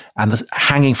silver, and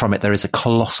hanging from it, there is a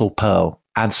colossal pearl.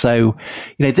 And so,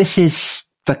 this is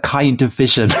the kind of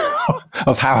vision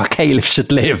of how a caliph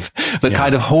should live that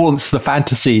kind of haunts the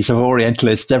fantasies of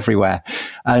Orientalists everywhere.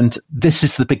 And this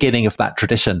is the beginning of that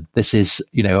tradition. This is,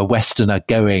 a Westerner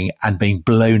going and being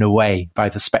blown away by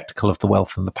the spectacle of the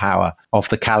wealth and the power of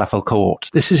the caliphal court.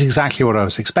 This is exactly what I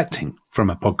was expecting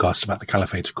from a podcast about the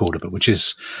Caliphate of Córdoba, which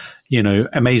is,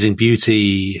 amazing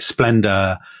beauty,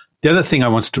 splendor. The other thing I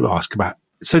wanted to ask about,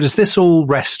 so does this all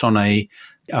rest on a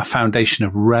foundation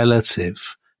of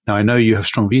relative, now, I know you have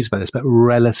strong views about this, but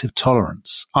relative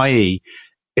tolerance, i.e.,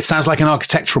 it sounds like an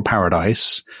architectural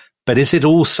paradise, but is it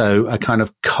also a kind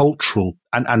of cultural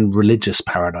and religious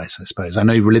paradise, I suppose? I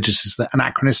know religious is an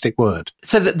anachronistic word.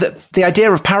 So the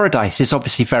idea of paradise is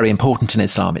obviously very important in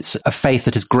Islam. It's a faith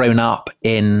that has grown up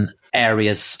in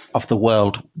areas of the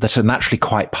world that are naturally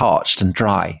quite parched and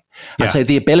dry. Yeah. And so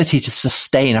the ability to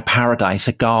sustain a paradise,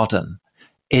 a garden,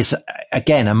 is,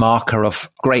 again, a marker of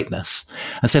greatness.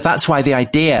 And so that's why the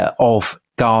idea of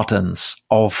gardens,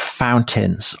 of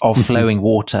fountains, of flowing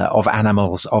water, of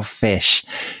animals, of fish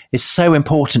is so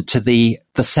important to the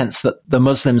sense that the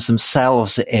Muslims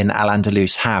themselves in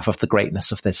Al-Andalus have of the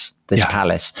greatness of this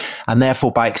palace. And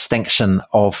therefore, by extension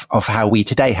of how we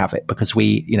today have it, because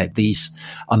we, these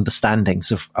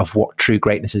understandings of what true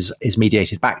greatness is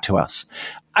mediated back to us.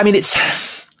 I mean,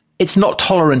 it's not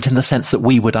tolerant in the sense that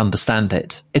we would understand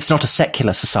it. It's not a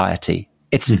secular society.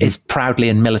 It's proudly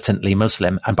and militantly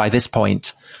Muslim. And by this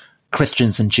point,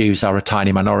 Christians and Jews are a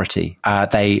tiny minority.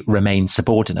 They remain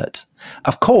subordinate.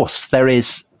 Of course,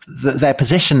 their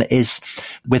position is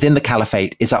within the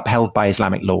caliphate is upheld by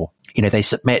Islamic law. They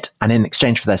submit, and in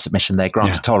exchange for their submission, they're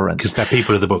granted tolerance. Because they're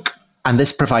people of the book. And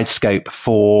this provides scope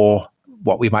for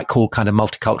what we might call kind of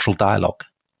multicultural dialogue.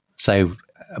 So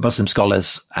Muslim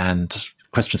scholars and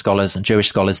Christian scholars and Jewish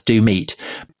scholars do meet.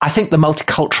 I think the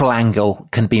multicultural angle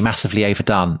can be massively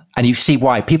overdone. And you see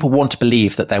why people want to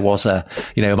believe that there was a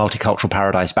multicultural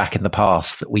paradise back in the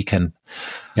past that we can,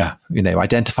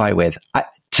 identify with.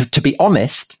 To be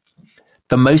honest,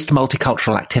 the most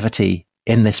multicultural activity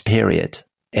in this period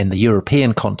in the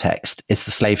European context is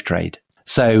the slave trade.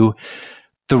 So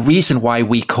the reason why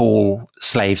we call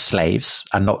slaves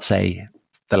and not say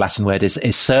the Latin word is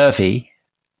servi,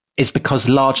 is because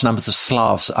large numbers of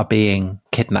Slavs are being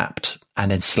kidnapped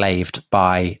and enslaved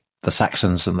by the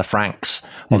Saxons and the Franks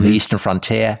on the eastern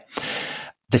frontier.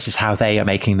 This is how they are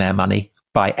making their money,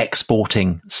 by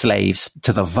exporting slaves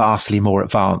to the vastly more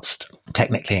advanced,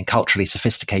 technically and culturally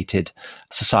sophisticated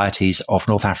societies of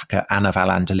North Africa and of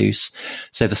Al-Andalus.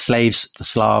 So the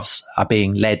Slavs are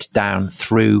being led down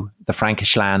through the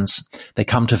Frankish lands. They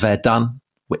come to Verdun,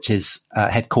 which is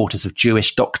headquarters of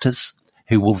Jewish doctors,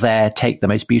 who will there take the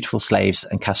most beautiful slaves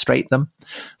and castrate them,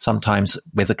 sometimes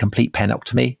with a complete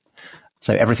penectomy.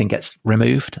 So everything gets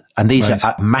removed. And these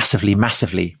are massively,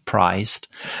 massively prized.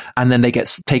 And then they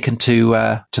get taken to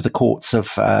the courts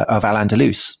of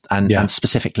Al-Andalus and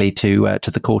specifically to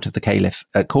the court of the Caliph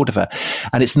at Córdoba.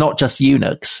 And it's not just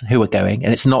eunuchs who are going,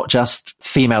 and it's not just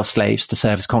female slaves to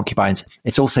serve as concubines.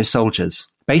 It's also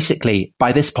soldiers. Basically,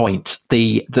 by this point,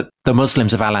 the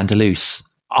Muslims of Al-Andalus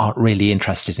aren't really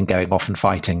interested in going off and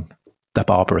fighting the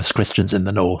barbarous Christians in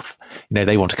the north.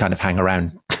 They want to kind of hang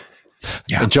around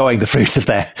enjoying the fruits of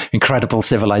their incredible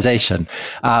civilization.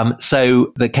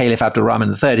 So the Caliph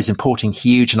Abdurrahman III is importing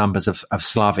huge numbers of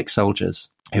Slavic soldiers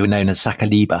who are known as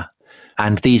Sakaliba.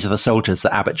 And these are the soldiers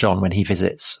that Abbot John, when he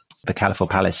visits the Caliphal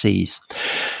Palace, sees.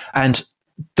 And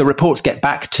the reports get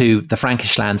back to the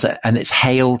Frankish lands, and it's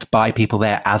hailed by people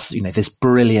there as, this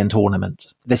brilliant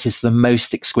ornament. This is the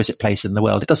most exquisite place in the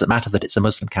world. It doesn't matter that it's a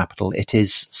Muslim capital. It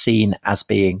is seen as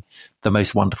being the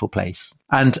most wonderful place.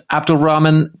 And Abdul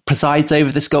Rahman presides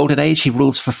over this golden age. He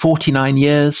rules for 49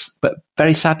 years, but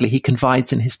very sadly, he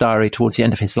confides in his diary towards the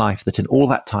end of his life that in all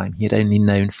that time, he had only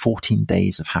known 14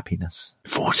 days of happiness.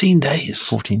 14 days?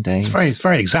 14 days. It's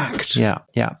very exact. Yeah,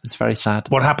 it's very sad.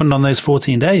 What happened on those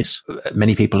 14 days?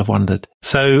 Many people have wondered.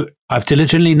 So I've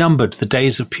diligently numbered the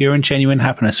days of pure and genuine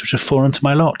happiness which have fallen to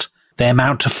my lot. They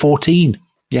amount to 14.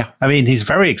 Yeah. I mean, he's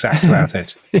very exact about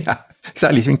it. Yeah.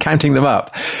 Exactly. He's been counting them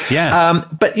up. Yeah.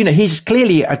 But, he's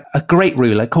clearly a great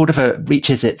ruler. Cordova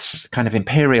reaches its kind of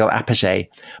imperial apogee,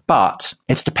 but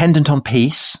it's dependent on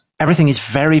peace. Everything is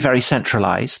very, very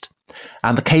centralized.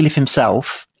 And the caliph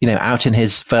himself, out in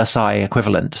his Versailles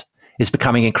equivalent, is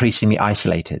becoming increasingly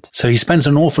isolated. So he spends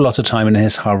an awful lot of time in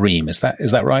his harem. Is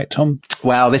that right, Tom?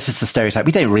 Well, this is the stereotype.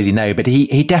 We don't really know, but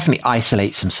he definitely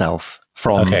isolates himself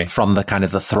from the kind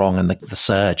of the throng and the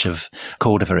surge of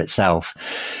Cordova itself.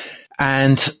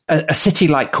 And a city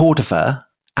like Cordova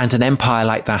and an empire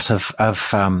like that of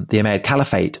the Umayyad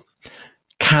Caliphate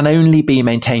can only be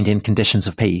maintained in conditions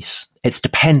of peace. It's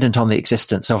dependent on the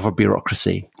existence of a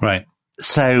bureaucracy. Right.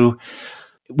 So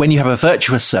when you have a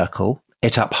virtuous circle,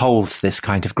 it upholds this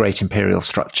kind of great imperial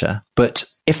structure. But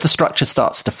if the structure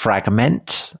starts to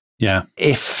fragment,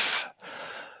 if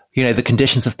the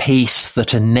conditions of peace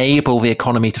that enable the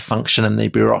economy to function and the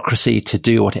bureaucracy to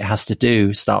do what it has to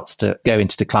do starts to go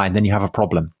into decline, then you have a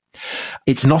problem.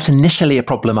 It's not initially a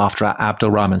problem after Abdul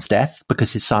Rahman's death,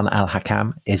 because his son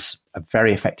Al-Hakam is a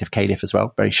very effective caliph as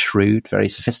well, very shrewd, very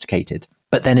sophisticated.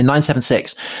 But then in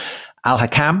 976,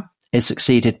 Al-Hakam is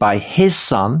succeeded by his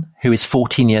son, who is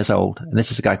 14 years old. And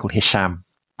this is a guy called Hisham.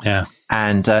 Yeah.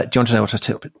 And do you want to know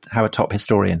how a top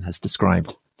historian has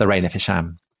described the reign of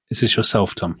Hisham? This is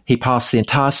yourself, Tom. He passed the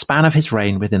entire span of his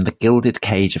reign within the gilded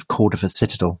cage of Cordova's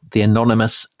citadel, the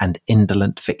anonymous and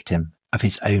indolent victim of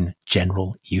his own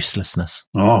general uselessness.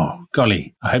 Oh,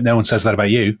 golly. I hope no one says that about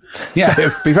you. Yeah.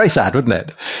 It would be very sad, wouldn't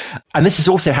it? And this is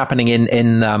also happening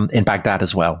in Baghdad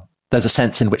as well. There's a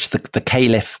sense in which the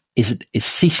caliph is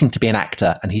ceasing to be an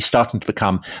actor, and he's starting to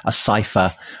become a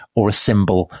cipher or a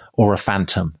symbol or a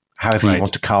phantom, however you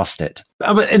want to cast it.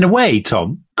 But in a way,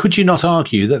 Tom, could you not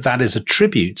argue that is a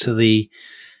tribute to the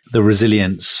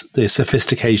resilience, the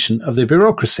sophistication of the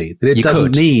bureaucracy? That it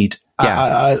doesn't need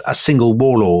a single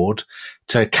warlord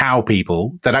to cow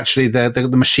people, that actually the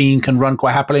machine can run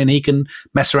quite happily and he can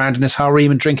mess around in his harem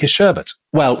and drink his sherbet.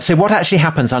 Well, so what actually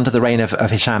happens under the reign of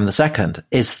Hisham II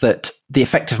is that the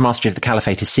effective mastery of the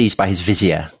caliphate is seized by his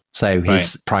vizier. So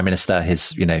his prime minister,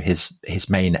 his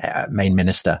main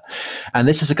minister. And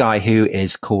this is a guy who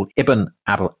is called Ibn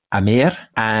Abul Amir,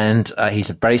 and he's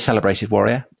a very celebrated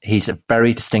warrior. He's a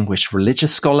very distinguished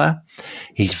religious scholar.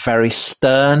 He's very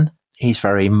stern. He's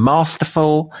very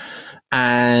masterful.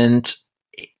 And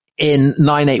in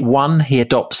 981, he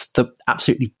adopts the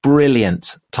absolutely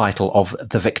brilliant title of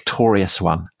the Victorious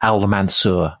One,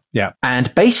 Al-Mansur. Yeah.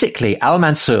 And basically,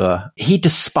 Al-Mansur, he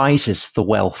despises the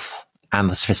wealth and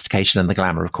the sophistication and the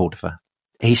glamour of Cordova.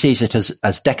 He sees it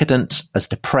as decadent, as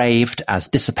depraved, as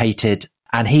dissipated.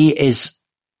 And he is,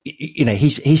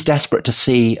 he's desperate to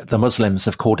see the Muslims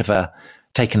of Cordova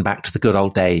taken back to the good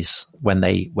old days when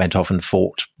they went off and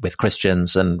fought with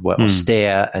Christians and were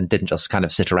austere and didn't just kind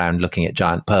of sit around looking at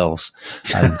giant pearls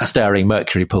and stirring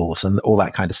mercury pools and all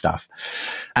that kind of stuff.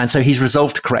 And so he's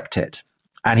resolved to correct it.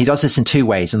 And he does this in two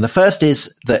ways. And the first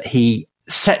is that he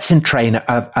sets in train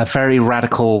a very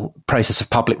radical process of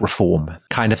public reform,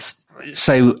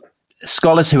 so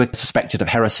scholars who are suspected of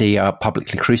heresy are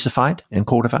publicly crucified in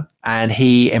Cordova, and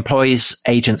he employs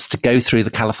agents to go through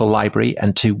the caliphal library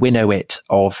and to winnow it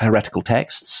of heretical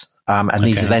texts. And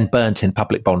these are then burnt in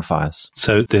public bonfires.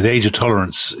 So the age of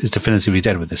tolerance is definitively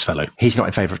dead with this fellow. He's not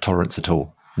in favor of tolerance at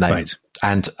all. No. Right.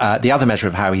 And the other measure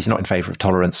of how he's not in favor of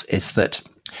tolerance is that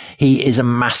he is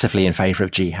massively in favor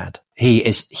of jihad. He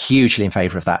is hugely in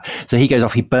favor of that. So he goes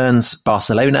off, he burns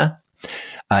Barcelona.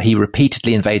 He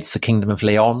repeatedly invades the kingdom of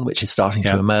Leon, which is starting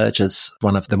to emerge as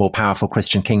one of the more powerful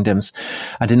Christian kingdoms.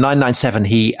 And in 997,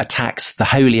 he attacks the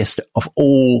holiest of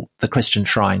all the Christian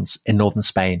shrines in northern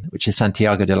Spain, which is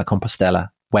Santiago de la Compostela,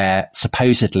 where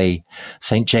supposedly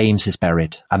St. James is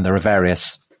buried. And there are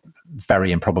various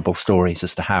very improbable stories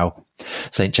as to how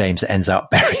St. James ends up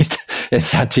buried in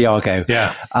Santiago.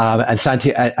 Yeah.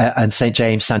 And St.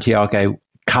 James, Santiago,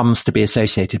 comes to be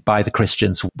associated by the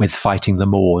Christians with fighting the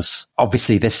Moors.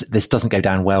 Obviously, this doesn't go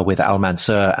down well with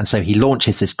Al-Mansur, and so he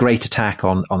launches this great attack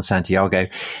on Santiago.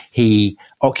 He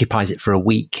occupies it for a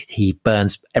week. He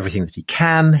burns everything that he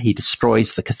can. He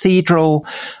destroys the cathedral.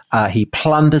 He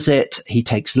plunders it. He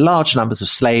takes large numbers of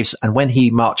slaves, and when he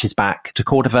marches back to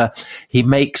Cordova, he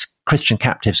makes Christian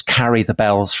captives carry the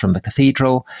bells from the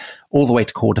cathedral. all the way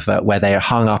to Córdoba, where they are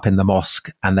hung up in the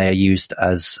mosque and they are used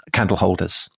as candle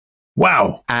holders.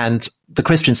 Wow. And the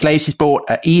Christian slaves he's bought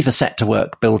are either set to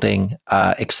work building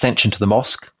extension to the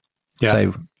mosque,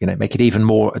 so make it even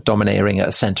more domineering at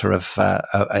a center of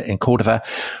in Córdoba,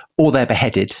 or they're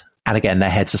beheaded, and again their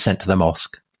heads are sent to the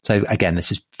mosque. So again,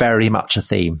 this is very much a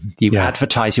theme. You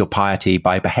advertise your piety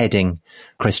by beheading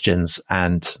Christians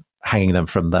and hanging them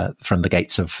from the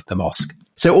gates of the mosque.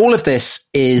 So all of this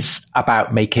is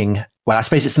about making, well, I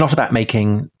suppose it's not about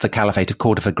making the Caliphate of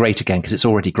Córdoba great again, because it's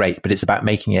already great, but it's about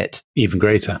making it even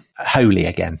greater, holy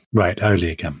again. Right,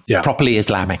 holy again. Yeah, properly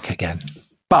Islamic again.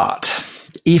 But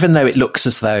even though it looks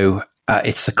as though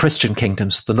it's the Christian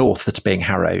kingdoms of the north that are being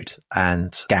harrowed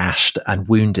and gashed and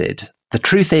wounded, the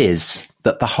truth is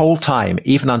that the whole time,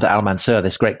 even under Al-Mansur,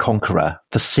 this great conqueror,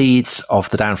 the seeds of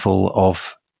the downfall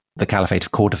of the Caliphate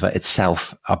of Córdoba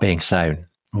itself are being sown.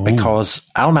 Ooh. Because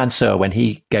Al-Mansur, when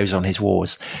he goes on his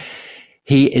wars,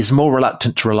 he is more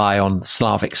reluctant to rely on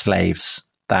Slavic slaves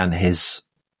than his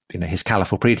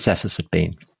caliphal predecessors had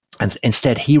been. And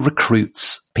instead, he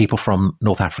recruits people from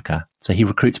North Africa. So he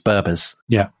recruits Berbers.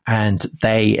 Yeah. And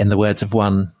they, in the words of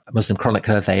one Muslim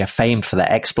chronicler, they are famed for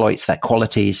their exploits, their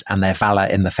qualities, and their valor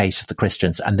in the face of the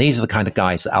Christians. And these are the kind of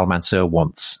guys that Al-Mansur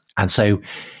wants. And so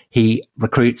he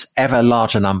recruits ever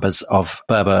larger numbers of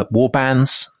Berber war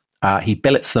bands. He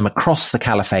billets them across the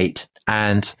Caliphate.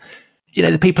 And,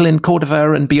 the people in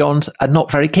Córdoba and beyond are not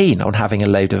very keen on having a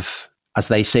load of, as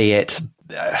they see it,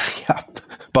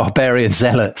 barbarian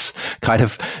zealots kind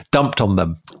of dumped on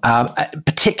them,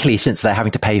 particularly since they're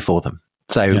having to pay for them.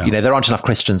 So, there aren't enough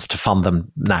Christians to fund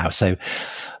them now. So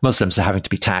Muslims are having to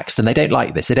be taxed, and they don't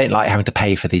like this. They don't like having to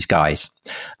pay for these guys.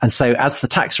 And so as the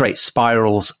tax rate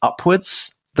spirals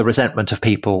upwards, the resentment of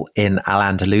people in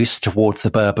Al-Andalus towards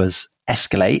the Berbers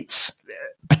escalates,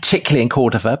 particularly in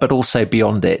Córdoba, but also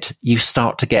beyond it. You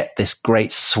start to get this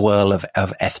great swirl of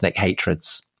ethnic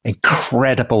hatreds.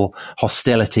 Incredible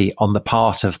hostility on the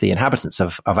part of the inhabitants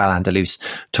of Al-Andalus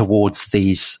towards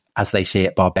these, as they see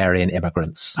it, barbarian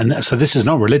immigrants. And so this is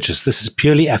not religious. This is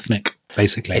purely ethnic,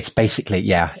 basically. It's basically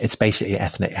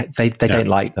ethnic. They don't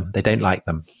like them. They don't like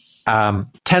them.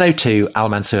 1002,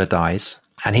 Al-Mansur dies,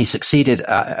 and he's succeeded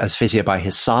as vizier by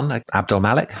his son, Abdul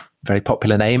Malik. Very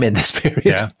popular name in this period.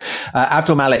 Yeah.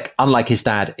 Abdul Malik, unlike his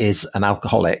dad, is an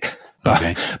alcoholic.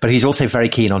 But he's also very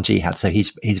keen on jihad, so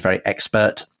he's very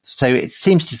expert. So it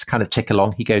seems to kind of tick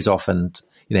along. He goes off and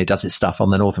does his stuff on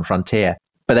the northern frontier.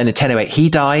 But then in 1008 he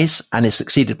dies and is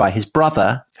succeeded by his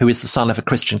brother, who is the son of a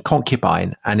Christian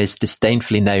concubine and is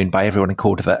disdainfully known by everyone in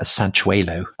Córdoba as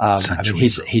Sanchuelo.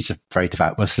 He's a very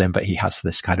devout Muslim, but he has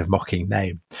this kind of mocking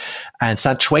name. And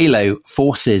Sanchuelo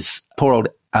forces poor old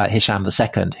Hisham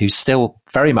II, who's still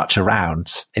very much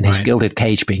around in his gilded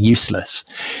cage being useless.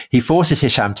 He forces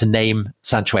Hisham to name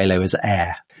Sanchuelo as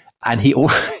heir. And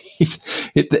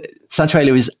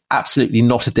Sanchuelo is absolutely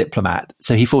not a diplomat.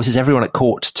 So he forces everyone at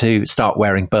court to start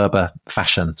wearing Berber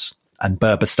fashions and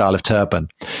Berber style of turban.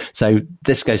 So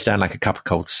this goes down like a cup of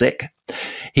cold sick.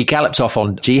 He gallops off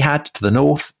on jihad to the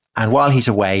north. And while he's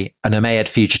away, an Umayyad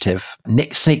fugitive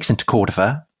sneaks into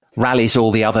Córdoba, rallies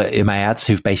all the other Umayyads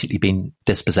who've basically been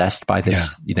dispossessed by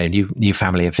this, new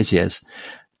family of viziers,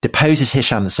 deposes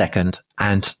Hisham II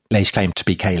and lays claim to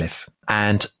be caliph.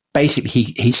 And basically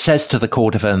he says to the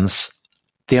Cordovans,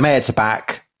 the Umayyads are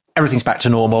back, everything's back to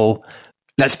normal,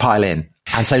 let's pile in.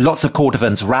 And so lots of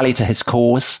Cordovans rally to his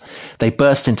cause. They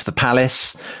burst into the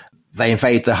palace, they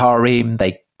invade the harem,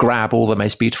 they grab all the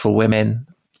most beautiful women,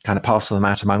 kind of parcel them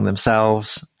out among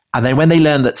themselves. And then when they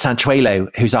learn that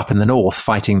Sanchuelo, who's up in the north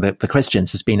fighting the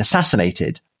Christians, has been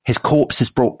assassinated, his corpse is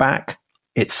brought back.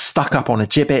 It's stuck up on a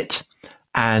gibbet.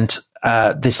 And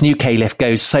this new caliph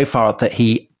goes so far that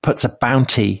he puts a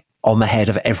bounty on the head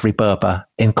of every Berber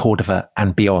in Córdoba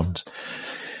and beyond.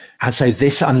 And so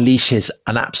this unleashes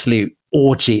an absolute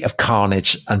orgy of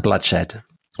carnage and bloodshed.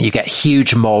 You get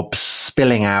huge mobs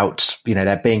spilling out,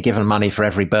 they're being given money for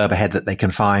every Berber head that they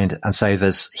can find. And so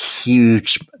there's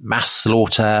huge mass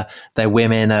slaughter. Their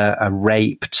women are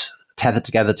raped, tethered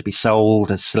together to be sold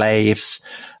as slaves.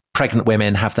 Pregnant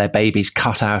women have their babies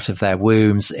cut out of their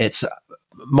wombs. It's a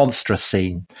monstrous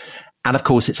scene. And of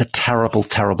course, it's a terrible,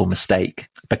 terrible mistake,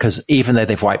 because even though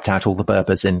they've wiped out all the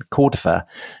Berbers in Córdoba,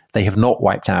 they have not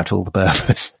wiped out all the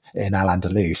Berbers in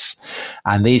Al-Andalus.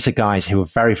 And these are guys who are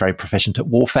very, very proficient at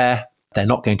warfare. They're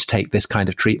not going to take this kind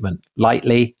of treatment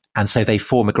lightly. And so they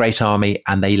form a great army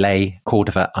and they lay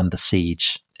Córdoba under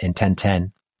siege in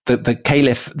 1010. The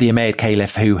caliph, the Umayyad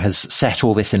caliph who has set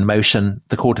all this in motion,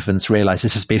 the Cordovans realize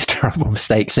this has been a terrible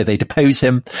mistake. So they depose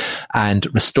him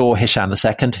and restore Hisham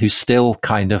II, who's still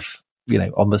kind of,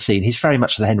 on the scene. He's very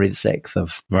much the Henry VI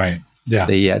of right. Yeah.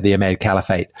 the Umayyad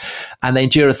Caliphate. And they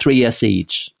endure a 3-year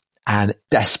siege and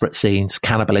desperate scenes,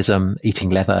 cannibalism, eating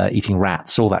leather, eating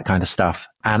rats, all that kind of stuff.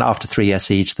 And after 3-year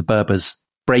siege, the Berbers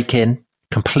break in,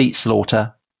 complete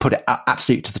slaughter, put it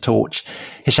absolute to the torch.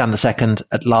 Hisham II,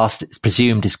 at last, it's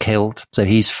presumed, is killed. So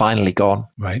he's finally gone.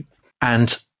 Right.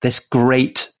 And this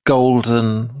great,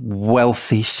 golden,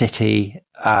 wealthy city,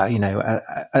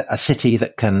 a city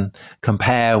that can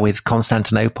compare with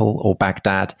Constantinople or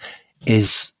Baghdad,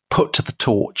 is put to the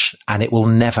torch, and it will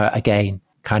never again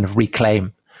kind of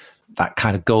reclaim that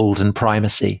kind of golden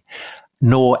primacy,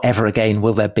 nor ever again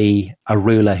will there be a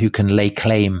ruler who can lay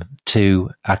claim to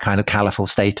a kind of caliphal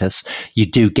status. You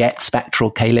do get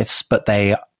spectral caliphs, but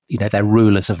they're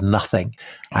rulers of nothing.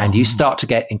 And you start to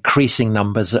get increasing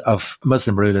numbers of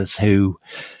Muslim rulers who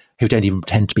don't even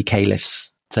pretend to be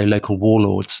caliphs, so local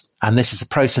warlords. And this is a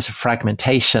process of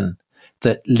fragmentation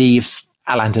that leaves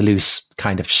Al-Andalus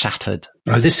kind of shattered.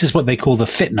 This is what they call the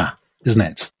fitna, isn't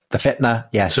it? The fitna,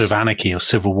 yes. Sort of anarchy or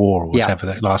civil war or whatever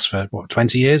that lasts for,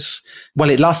 20 years? Well,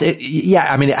 it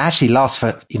actually lasts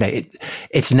for,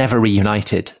 it's never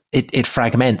reunited. It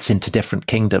fragments into different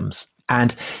kingdoms.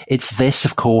 And it's this,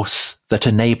 of course, that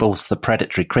enables the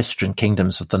predatory Christian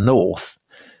kingdoms of the north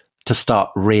to start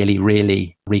really,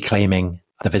 really reclaiming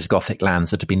the Visigothic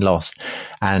lands that have been lost.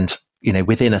 And,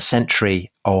 within a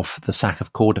century of the sack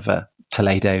of Córdoba,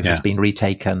 Toledo has been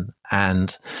retaken,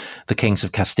 and the kings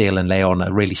of Castile and Leon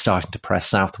are really starting to press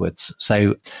southwards.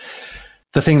 So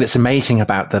the thing that's amazing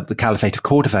about the Caliphate of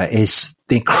Córdoba is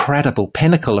the incredible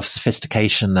pinnacle of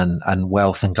sophistication and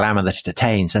wealth and glamour that it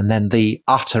attains, and then the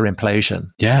utter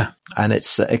implosion. Yeah. And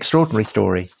it's an extraordinary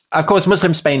story. Of course,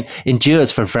 Muslim Spain endures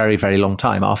for a very, very long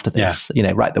time after this,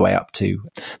 right the way up to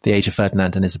the age of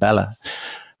Ferdinand and Isabella.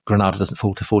 Granada doesn't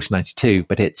fall to 1492,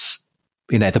 but it's,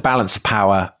 the balance of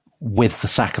power with the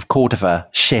sack of Córdoba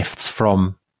shifts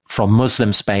from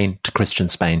Muslim Spain to Christian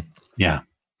Spain. Yeah.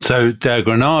 So the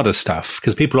Granada stuff,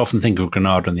 because people often think of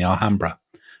Granada and the Alhambra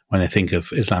when they think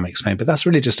of Islamic Spain, but that's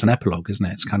really just an epilogue, isn't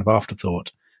it? It's kind of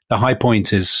afterthought. The high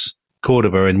point is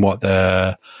Córdoba in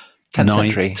the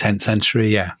 10th century.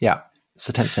 Yeah. Yeah. It's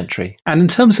the 10th century. And in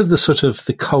terms of the sort of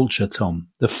the culture, Tom,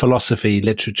 the philosophy,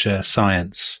 literature,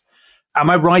 science, am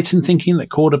I right in thinking that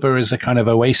Córdoba is a kind of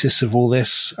oasis of all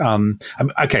this?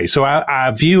 Okay, so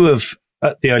our view of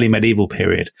the early medieval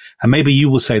period, and maybe you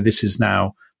will say this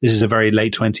is a very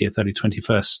late 20th, early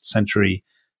 21st century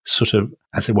sort of,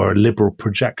 as it were, a liberal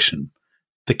projection.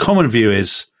 The common view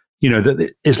is, that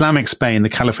the Islamic Spain, the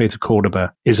Caliphate of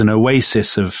Córdoba, is an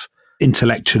oasis of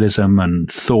intellectualism and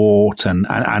thought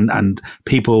and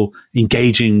people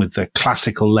engaging with the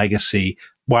classical legacy,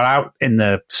 while out in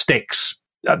the sticks,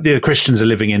 the Christians are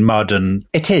living in mud and...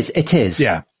 It is.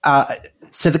 Yeah.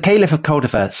 So the Caliph of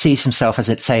Córdoba sees himself as,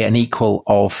 let's say, an equal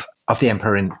of the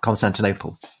emperor in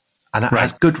Constantinople, and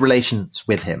has good relations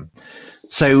with him.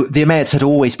 So the Umayyads had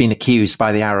always been accused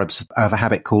by the Arabs of a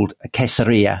habit called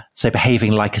Caesarea, so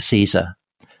behaving like a Caesar.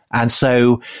 And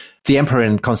so the emperor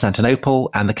in Constantinople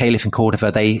and the Caliph in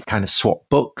Córdoba, they kind of swap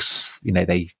books,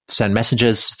 they send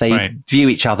messengers, they view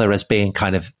each other as being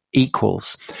kind of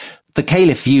equals. The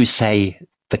Caliph views, say,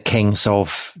 the kings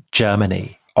of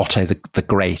Germany, Otto the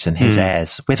Great and his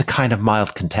heirs, with a kind of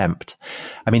mild contempt.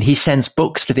 I mean, he sends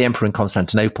books to the emperor in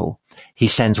Constantinople. He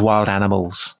sends wild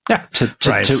animals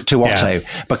to Otto,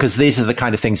 because these are the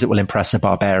kind of things that will impress a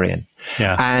barbarian.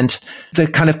 Yeah. And the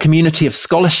kind of community of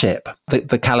scholarship that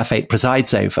the Caliphate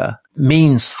presides over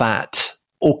means that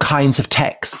all kinds of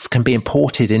texts can be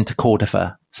imported into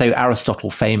Córdoba. So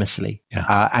Aristotle famously,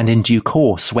 and in due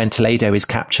course, when Toledo is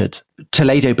captured,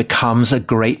 Toledo becomes a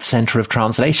great center of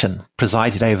translation,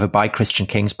 presided over by Christian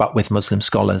kings, but with Muslim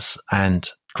scholars and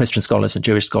Christian scholars and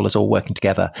Jewish scholars all working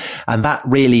together. And that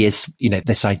really is,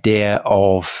 this idea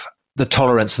of the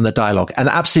tolerance and the dialogue. And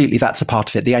absolutely, that's a part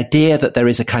of it. The idea that there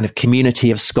is a kind of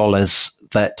community of scholars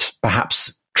that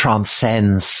perhaps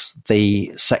transcends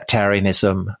the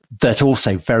sectarianism that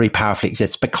also very powerfully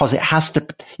exists, because it has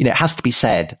to be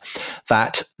said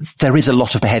that there is a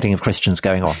lot of beheading of Christians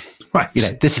going on. Right.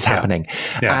 This is happening.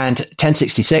 Yeah. And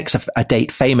 1066, a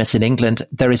date famous in England,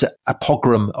 there is a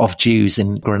pogrom of Jews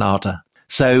in Granada.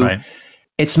 So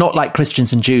it's not like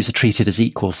Christians and Jews are treated as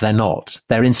equals. They're not.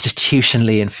 They're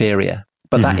institutionally inferior.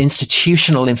 But that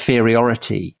institutional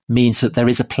inferiority means that there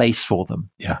is a place for them.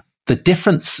 Yeah. The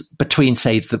difference between,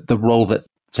 say, the role that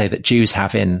Jews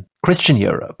have in Christian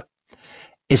Europe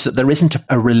is that there isn't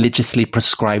a religiously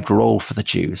prescribed role for the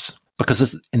Jews,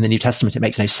 because in the New Testament, it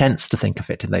makes no sense to think of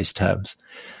it in those terms.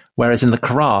 Whereas in the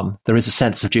Quran, there is a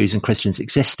sense of Jews and Christians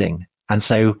existing. And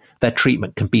so their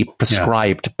treatment can be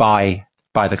prescribed by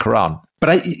by the Quran.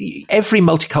 But every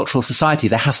multicultural society,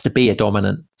 there has to be a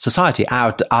dominant society.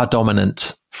 Our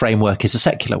dominant framework is a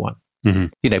secular one. Mm-hmm.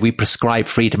 You know, we prescribe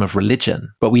freedom of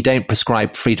religion, but we don't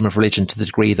prescribe freedom of religion to the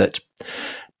degree that,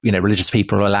 you know, religious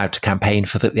people are allowed to campaign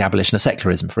for the abolition of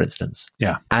secularism, for instance.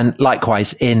 Yeah. And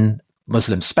likewise, in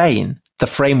Muslim Spain, the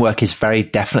framework is very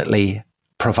definitely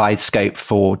provide scope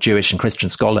for Jewish and Christian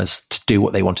scholars to do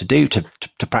what they want to do, to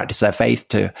practice their faith,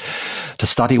 to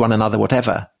study one another,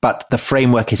 whatever. But the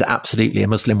framework is absolutely a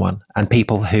Muslim one, and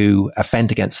people who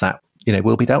offend against that, you know,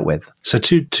 will be dealt with. So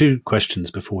two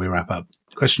questions before we wrap up.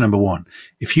 Question number one,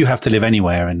 if you have to live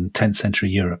anywhere in 10th century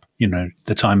Europe, you know,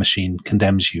 the time machine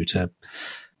condemns you to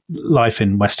life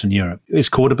in Western Europe. Is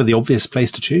Córdoba the obvious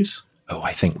place to choose? Oh,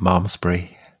 I think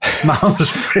Malmesbury.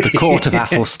 Malmesbury. The court of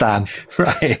Athelstan.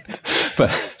 Right.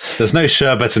 But there's no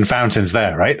sherbets and fountains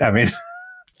there, right? I mean,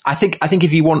 I think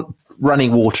if you want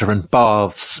running water and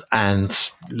baths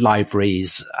and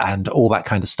libraries and all that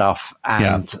kind of stuff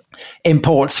and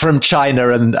imports from China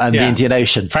and the Indian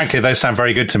Ocean. Frankly, those sound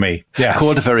very good to me. Yeah.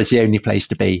 Córdoba is the only place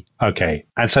to be. Okay.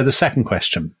 And so the second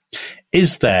question,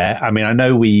 is there, I mean, I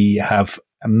know we have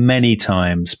many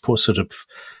times sort of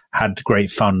had great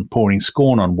fun pouring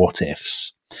scorn on what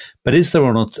ifs, but is there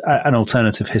an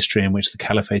alternative history in which the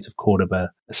Caliphate of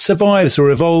Córdoba survives or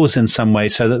evolves in some way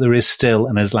so that there is still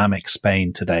an Islamic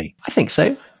Spain today? I think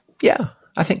so. Yeah,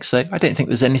 I think so. I don't think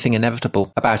there's anything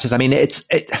inevitable about it. I mean, it's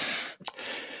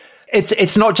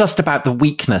not just about the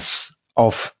weakness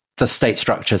of the state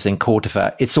structures in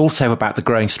Córdoba. It's also about the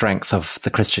growing strength of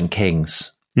the Christian kings.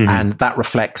 Mm-hmm. And that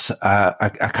reflects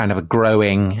a kind of a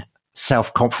growing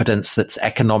self-confidence that's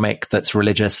economic, that's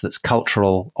religious, that's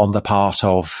cultural on the part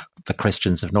of the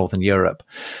Christians of Northern Europe.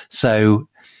 So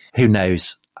who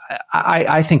knows?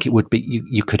 I think it would be,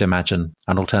 you could imagine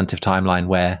an alternative timeline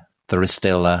where there is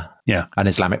still an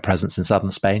Islamic presence in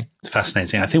southern Spain. It's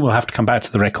fascinating. I think we'll have to come back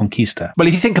to the Reconquista. Well,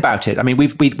 if you think about it, I mean,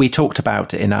 we talked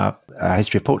about in our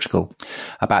history of Portugal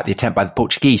about the attempt by the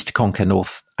Portuguese to conquer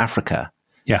North Africa.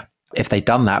 Yeah. If they'd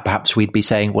done that, perhaps we'd be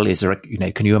saying, well, is there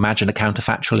can you imagine a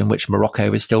counterfactual in which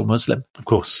Morocco is still Muslim? Of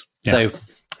course. Yeah. So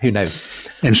who knows?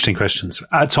 Interesting questions.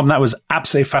 Tom, that was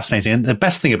absolutely fascinating. And the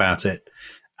best thing about it,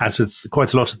 as with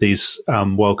quite a lot of these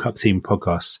World Cup themed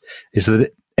podcasts, is that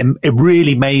it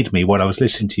really made me, while I was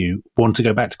listening to you, want to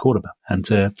go back to Córdoba and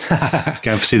to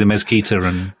go and see the Mezquita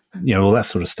and, you know, all that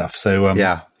sort of stuff. So,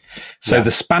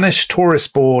 the Spanish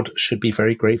Tourist Board should be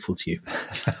very grateful to you.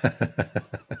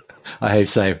 I hope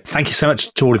so. Thank you so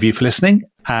much to all of you for listening,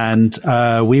 and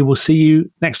we will see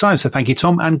you next time. So thank you,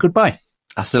 Tom, and goodbye.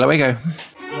 Hasta luego.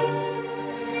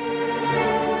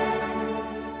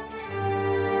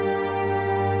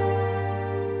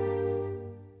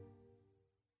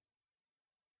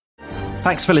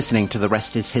 Thanks for listening to The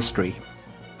Rest is History.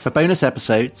 For bonus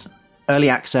episodes, early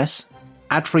access,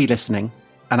 ad-free listening,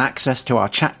 and access to our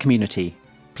chat community,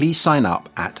 please sign up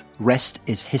at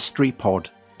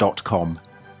restishistorypod.com.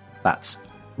 That's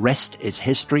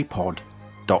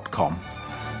restishistorypod.com.